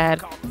my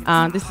bad.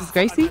 This is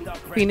Gracie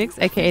Phoenix,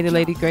 aka the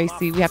Lady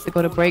Gracie. We have to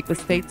go to break, but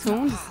stay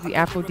tuned. This is the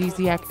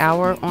Afro-Deeziak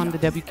Hour on the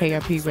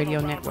WKRP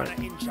Radio Network.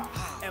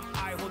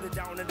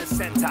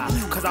 Center,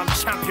 cause I'm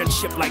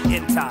championship like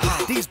Inter.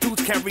 These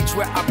dudes can't reach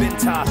where I've been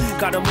to.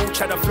 Got a moon,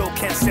 try to flow,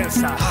 can't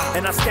censor.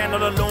 And I stand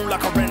all alone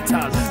like a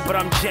rental. But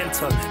I'm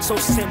gentle, so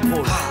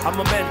simple, I'm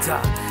a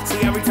mentor. See,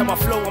 every time I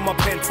flow, I'm a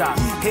penta.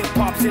 Hip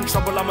hop's in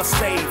trouble, I'm a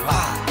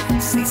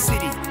saver.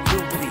 C-City,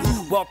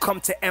 Loopy, welcome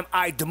to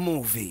MI the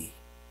movie.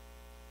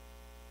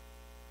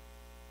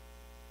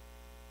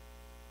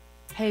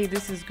 Hey,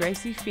 this is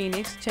Gracie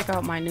Phoenix. Check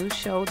out my new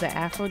show, The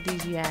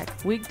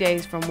Afro-Deeziak,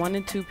 weekdays from 1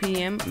 to 2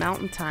 p.m.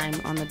 Mountain Time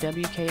on the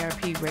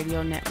WKRP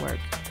Radio Network,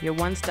 your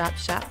one-stop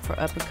shop for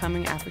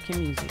up-and-coming African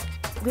music.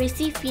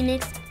 Gracie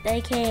Phoenix,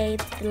 aka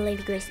the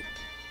Lady Gracie.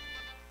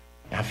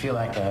 I feel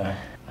like a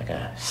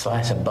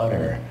slice of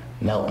butter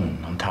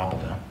melting on top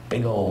of a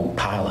big old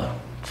pile of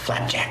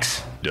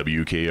flapjacks.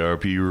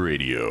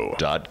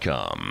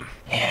 WKRPradio.com.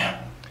 Yeah.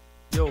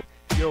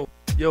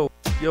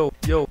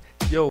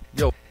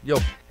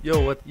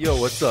 Yo,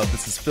 what's up?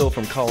 This is Phil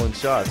from Calling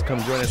Shots.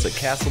 Come join us at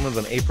Castleman's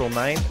on April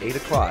 9th, 8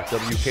 o'clock.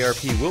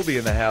 WKRP will be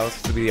in the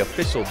house to be the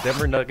official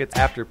Denver Nuggets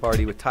after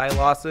party with Ty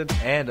Lawson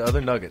and other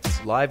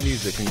Nuggets. Live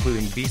music,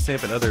 including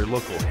B-Simp and other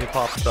local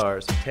hip-hop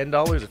stars.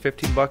 $10 or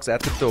 $15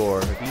 at the door.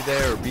 Be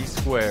there or be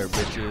square,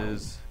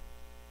 bitches.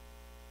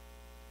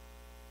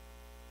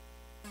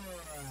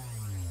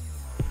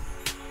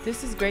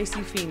 This is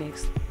Gracie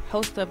Phoenix,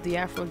 host of the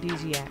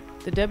Afro-Deeziak.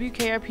 The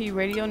WKRP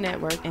Radio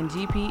Network and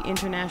GP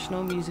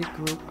International Music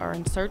Group are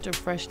in search of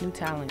fresh new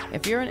talent.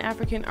 If you're an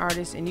African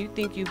artist and you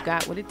think you've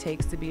got what it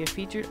takes to be a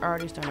featured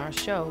artist on our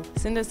show,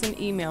 send us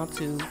an email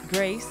to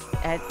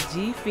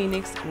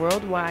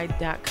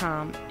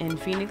grace@gphoenixworldwide.com, and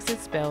Phoenix is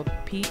spelled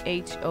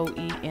Phoenix.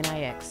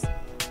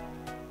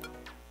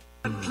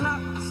 The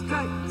clock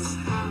strikes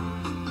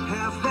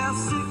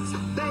 6:30,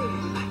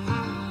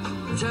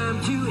 babe. Time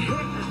to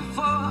head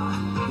for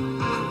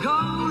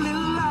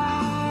golden lights.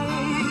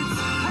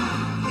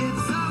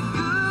 It's a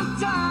good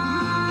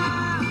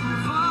time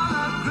for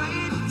a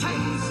great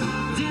taste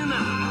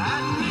dinner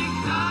at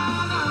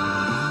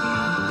McDonald's.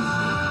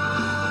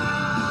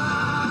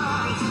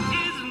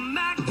 It's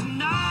Mac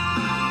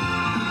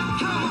tonight.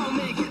 Come on,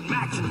 make it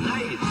Mac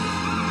tonight.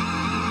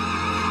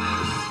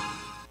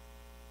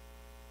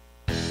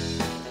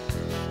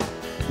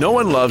 No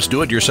one loves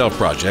do-it-yourself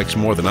projects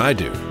more than I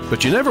do,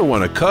 but you never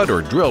want to cut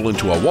or drill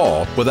into a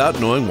wall without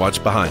knowing what's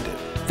behind it.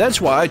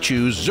 That's why I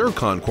choose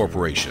Zircon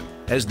Corporation.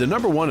 As the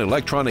 #1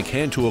 electronic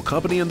hand tool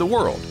company in the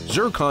world,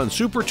 Zircon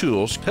Super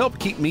Tools help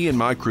keep me and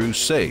my crew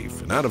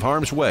safe and out of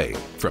harm's way.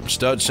 From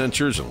stud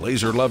sensors and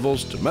laser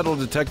levels to metal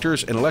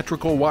detectors and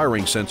electrical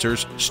wiring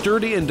sensors,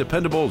 sturdy and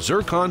dependable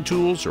Zircon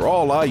tools are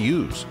all I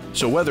use.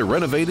 So whether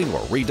renovating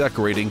or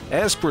redecorating,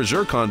 ask for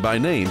Zircon by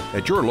name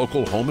at your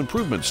local home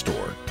improvement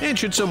store. And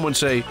should someone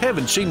say,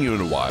 haven't seen you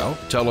in a while,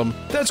 tell them,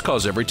 that's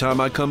cause every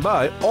time I come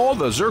by, all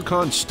the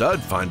Zircon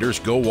stud finders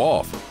go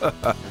off.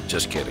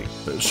 Just kidding.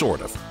 Sort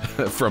of.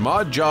 From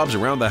odd jobs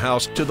around the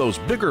house to those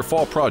bigger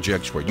fall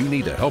projects where you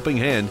need a helping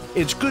hand,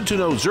 it's good to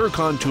know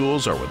Zircon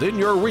tools are within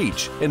your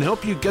reach and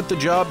help you get the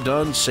job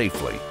done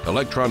safely.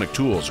 Electronic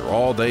tools are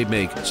all they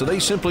make, so they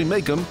simply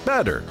make them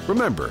better.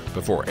 Remember,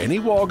 before any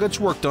wall gets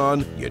worked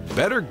on, you'd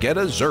better get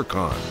a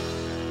Zircon.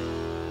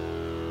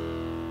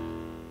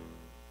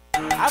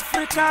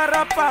 Africa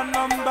rapper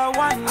number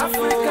one.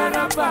 Africa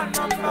rapper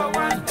number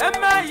one.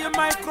 Am I a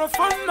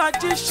microphone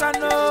magician?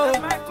 Oh,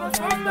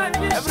 microphone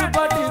magician.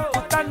 Everybody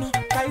put on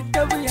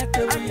kaitewiya.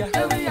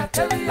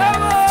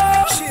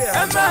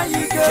 Am I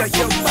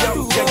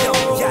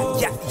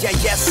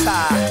yes,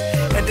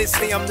 and they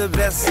say I'm the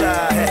best.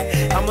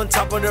 I'm on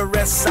top of the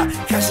rest.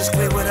 Cash is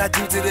clear what I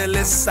do to the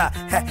list.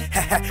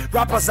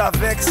 Rappers are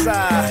vexed,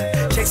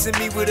 chasing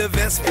me with a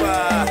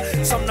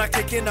Vespa. Some not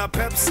kicking a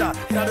Pepsi,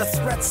 not a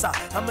threat.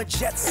 I'm a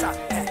jet,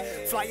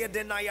 flyer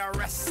than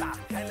IRS.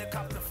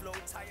 Helicopter flow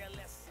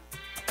tireless.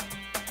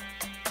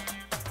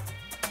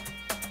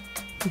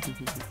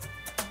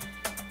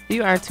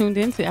 You are tuned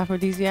in to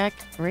Afro-Deeziak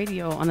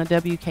Radio on the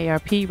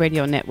WKRP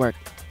radio network.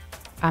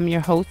 I'm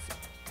your host,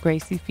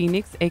 Gracie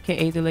Phoenix,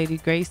 aka the Lady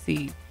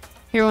Gracie.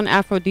 Here on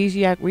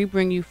Afro-Deeziak, we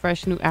bring you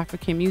fresh new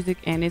African music,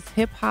 and it's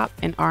hip hop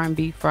and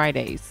R&B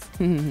Fridays.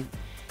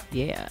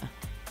 Yeah,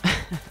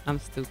 I'm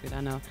stupid,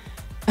 I know.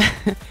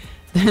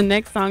 The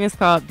next song is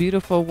called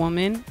Beautiful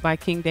Woman by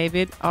King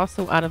David,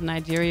 also out of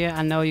Nigeria.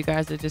 I know you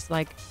guys are just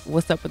like,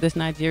 what's up with this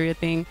Nigeria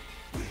thing?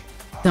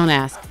 Don't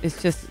ask.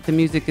 It's just the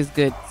music is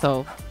good.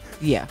 So,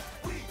 yeah.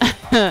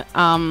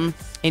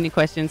 Any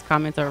questions,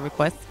 comments, or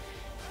requests?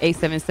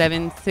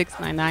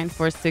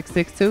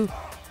 877-699-4662.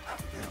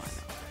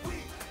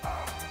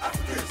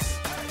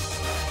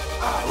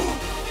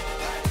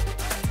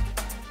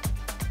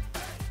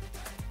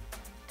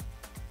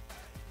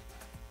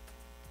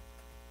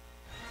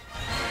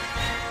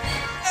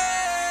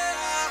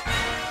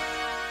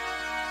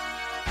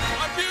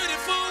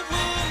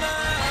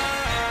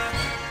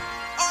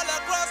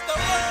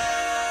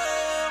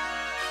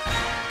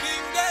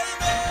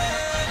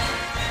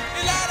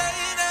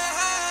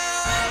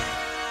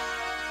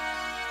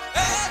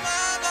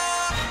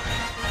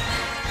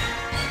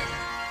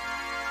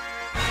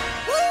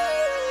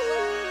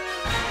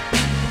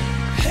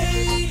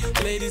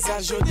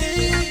 How's your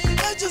day?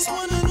 I just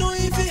wanna know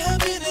if you're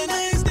having a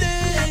nice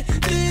day.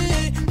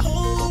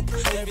 Hope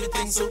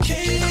everything's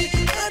okay.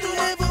 I don't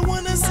ever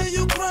wanna see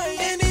you cry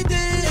any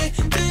day.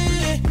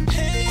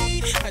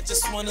 Hey, I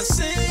just wanna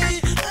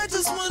say, I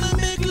just wanna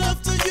make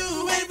love to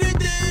you every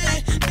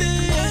day.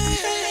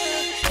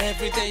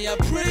 Every day I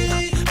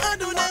pray, I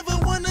don't ever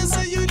wanna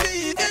see you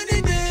leave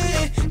any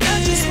day.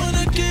 I just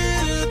wanna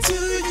get to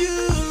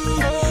you.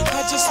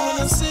 I just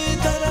wanna say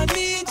that I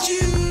need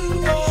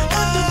you. I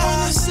don't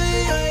wanna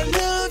say I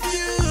love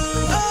you.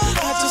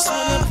 I just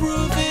wanna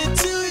prove it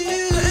to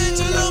you. The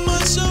angel on my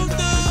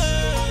shoulder.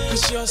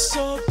 'Cause you're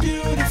so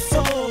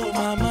beautiful,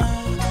 mama.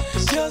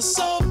 You're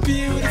so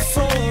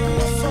beautiful.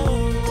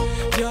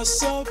 You're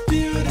so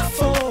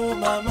beautiful,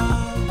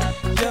 mama.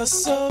 You're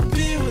so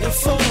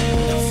beautiful.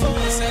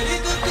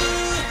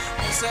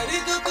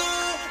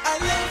 I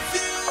love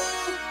you,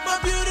 my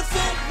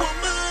beautiful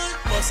woman.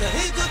 I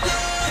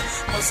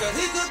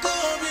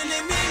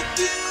really need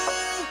you,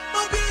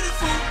 my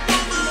beautiful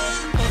woman.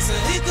 I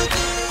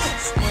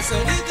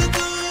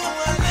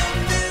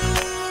love you,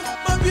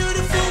 my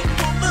beautiful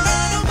woman.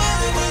 No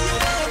matter where you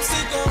are, I'm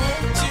still gonna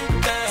hold you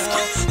down.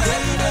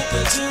 Girl, you like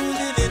a jewel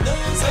in the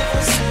nose of a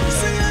soul.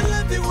 Say I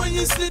love you when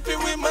you're sleeping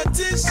with my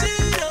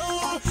t-shirt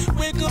on.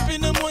 Wake up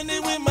in the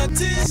morning with my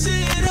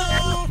t-shirt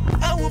on.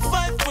 I will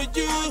fight for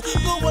you,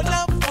 go all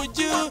out for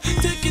you.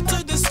 Take it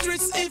to the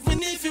streets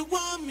even if you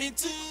want me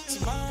to.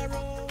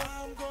 Tomorrow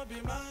I'm gonna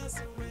be miles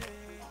away.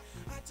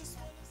 I just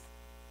wanna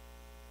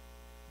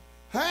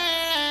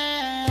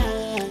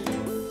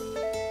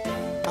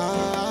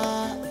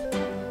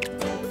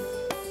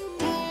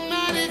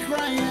They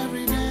cry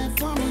every day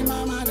for me,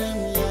 mama, them,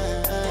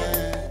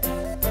 yeah.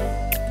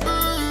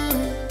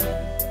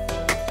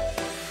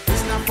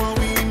 It's not for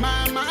we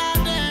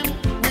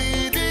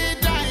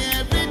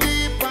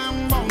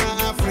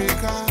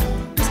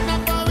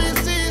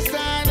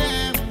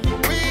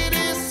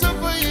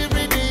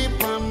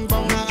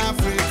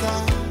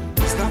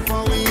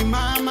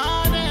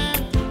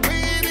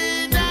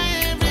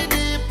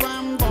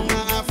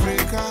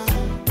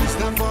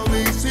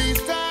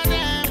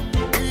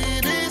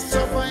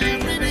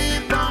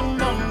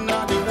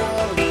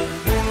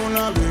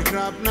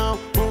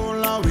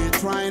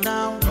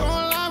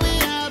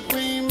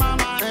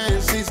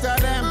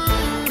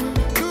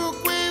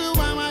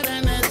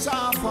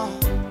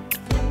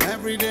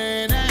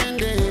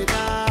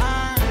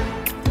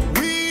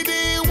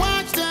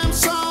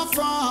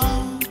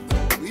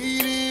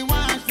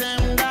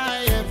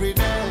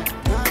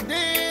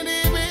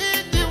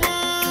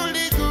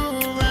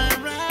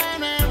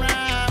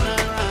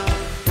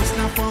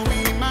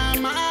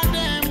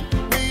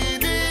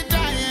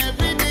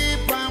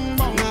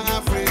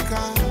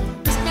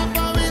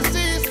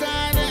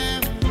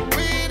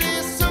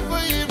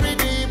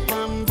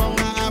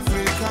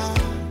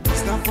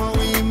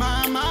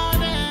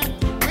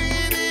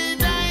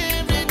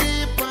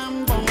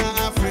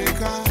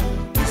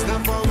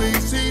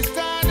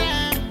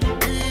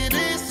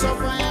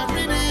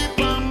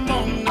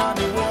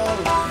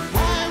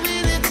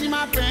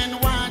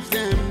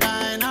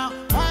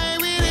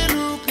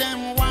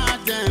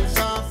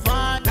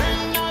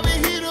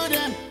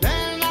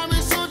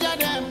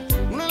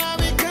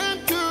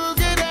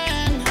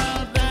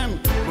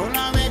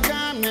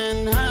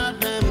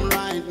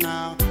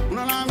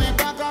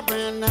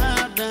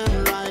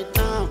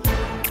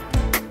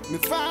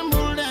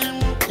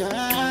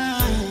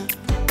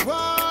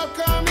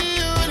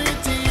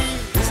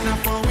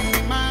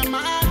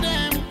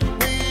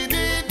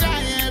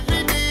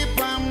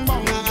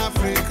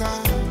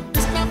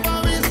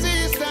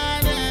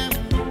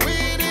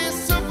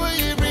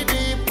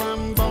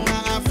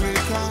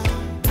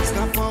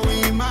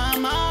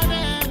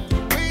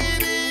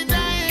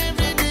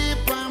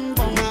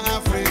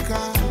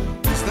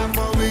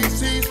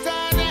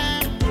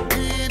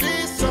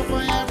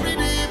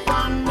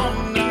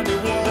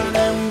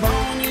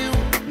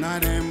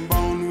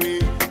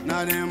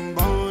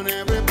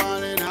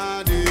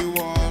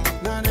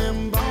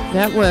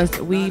That was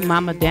We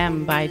Mama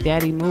Dem by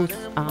Daddy Muss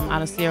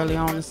out of Sierra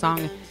Leone. The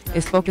song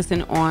is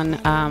focusing on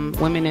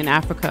women in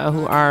Africa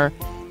who are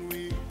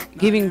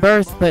giving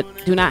birth but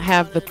do not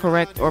have the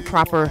correct or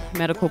proper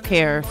medical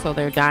care, so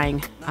they're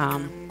dying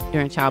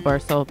during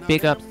childbirth. So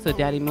big ups to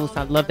Daddy Muss.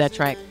 I love that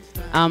track.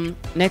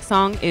 Next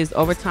song is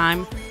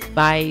Overtime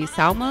by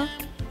Salma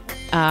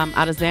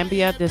out of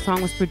Zambia. The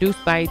song was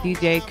produced by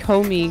DJ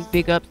Comey.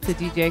 Big ups to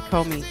DJ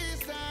Comey.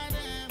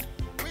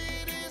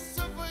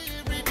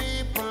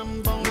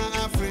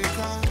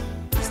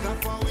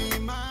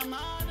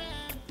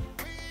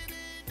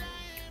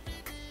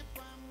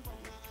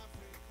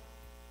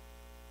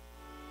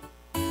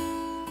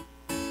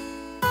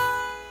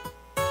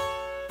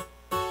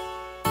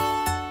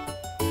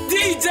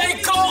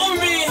 DJ call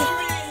me.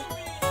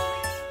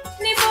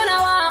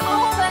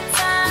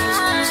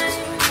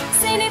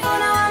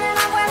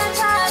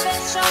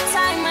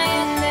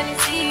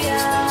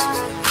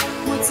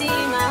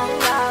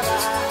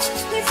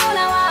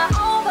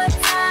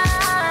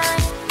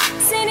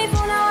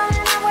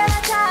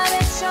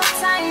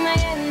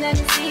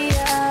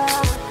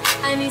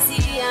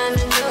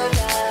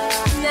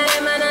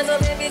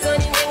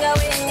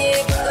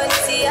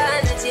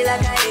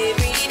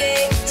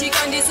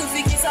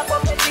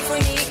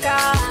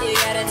 You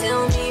gotta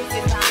tell me if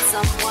you found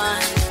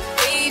someone.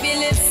 Baby,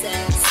 listen.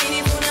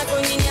 Sinifuna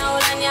kuni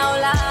nyaula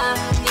nyaula.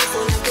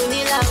 Nifuna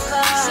kuni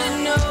lava. Should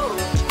know.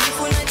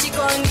 Nifuna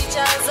chikondi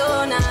cha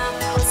zona.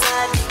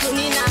 Osati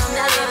kuni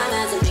namna.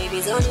 Nazo baby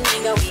zoni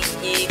ninga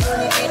wiki.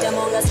 Kuni pita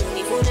monga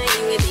sunifuna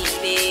iwe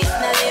bibi.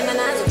 Nalema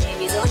nazo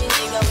baby zoni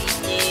ninga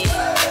wiki.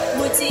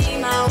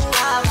 Mutima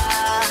uwawa.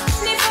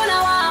 Nifuna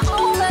wa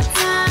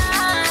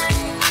overtime.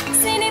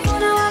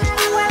 Sinifuna wa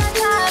mwana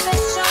tabe.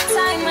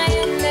 Showtime my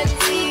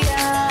energy.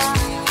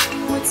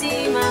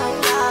 Mutima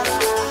uwawa.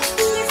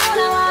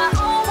 Nifuna wa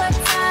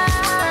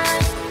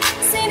overtime.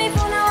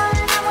 Sinifuna wa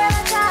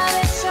mwana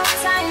tabe.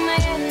 Showtime my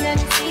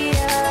energy.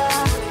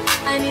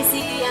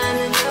 Anisi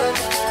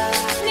ananyoka.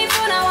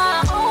 Nifuna wa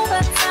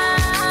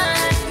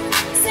overtime.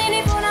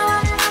 Sinifuna wa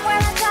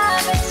mwana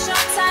tabe.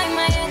 Showtime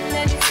my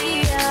energy.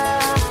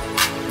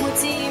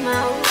 Mutima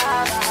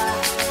uwawa.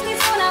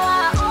 Nifuna wa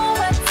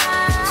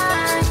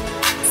overtime.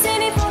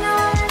 Sinifuna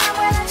wa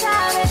mwana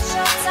tabe.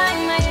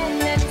 Showtime my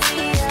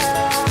energy.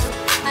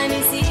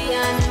 Anisi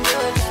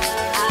ananyoka.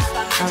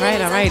 All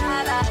right.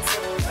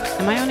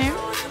 Am I on air?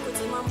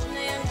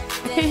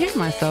 I can't hear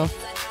myself.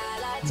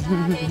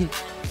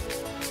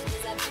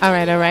 All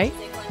right.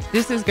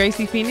 This is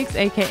Gracie Phoenix,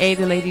 aka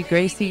the Lady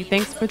Gracie.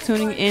 Thanks for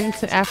tuning in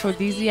to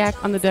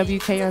Afro-Deeziak on the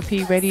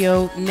WKRP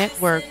Radio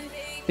Network.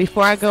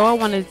 Before I go, I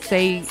want to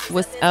say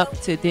what's up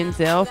to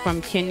Denzel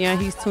from Kenya.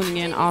 He's tuning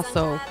in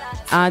also.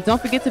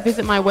 Don't forget to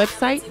visit my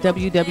website,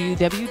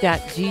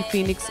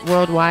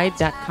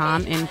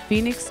 www.gphoenixworldwide.com, and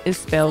Phoenix is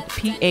spelled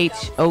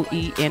Phoenix.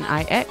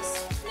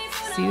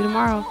 See you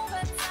tomorrow.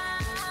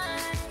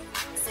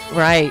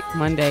 Right,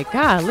 Monday.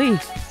 Golly,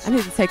 I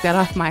need to take that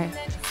off my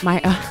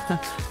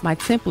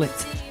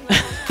template.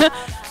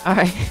 All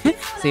right,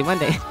 see you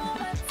Monday.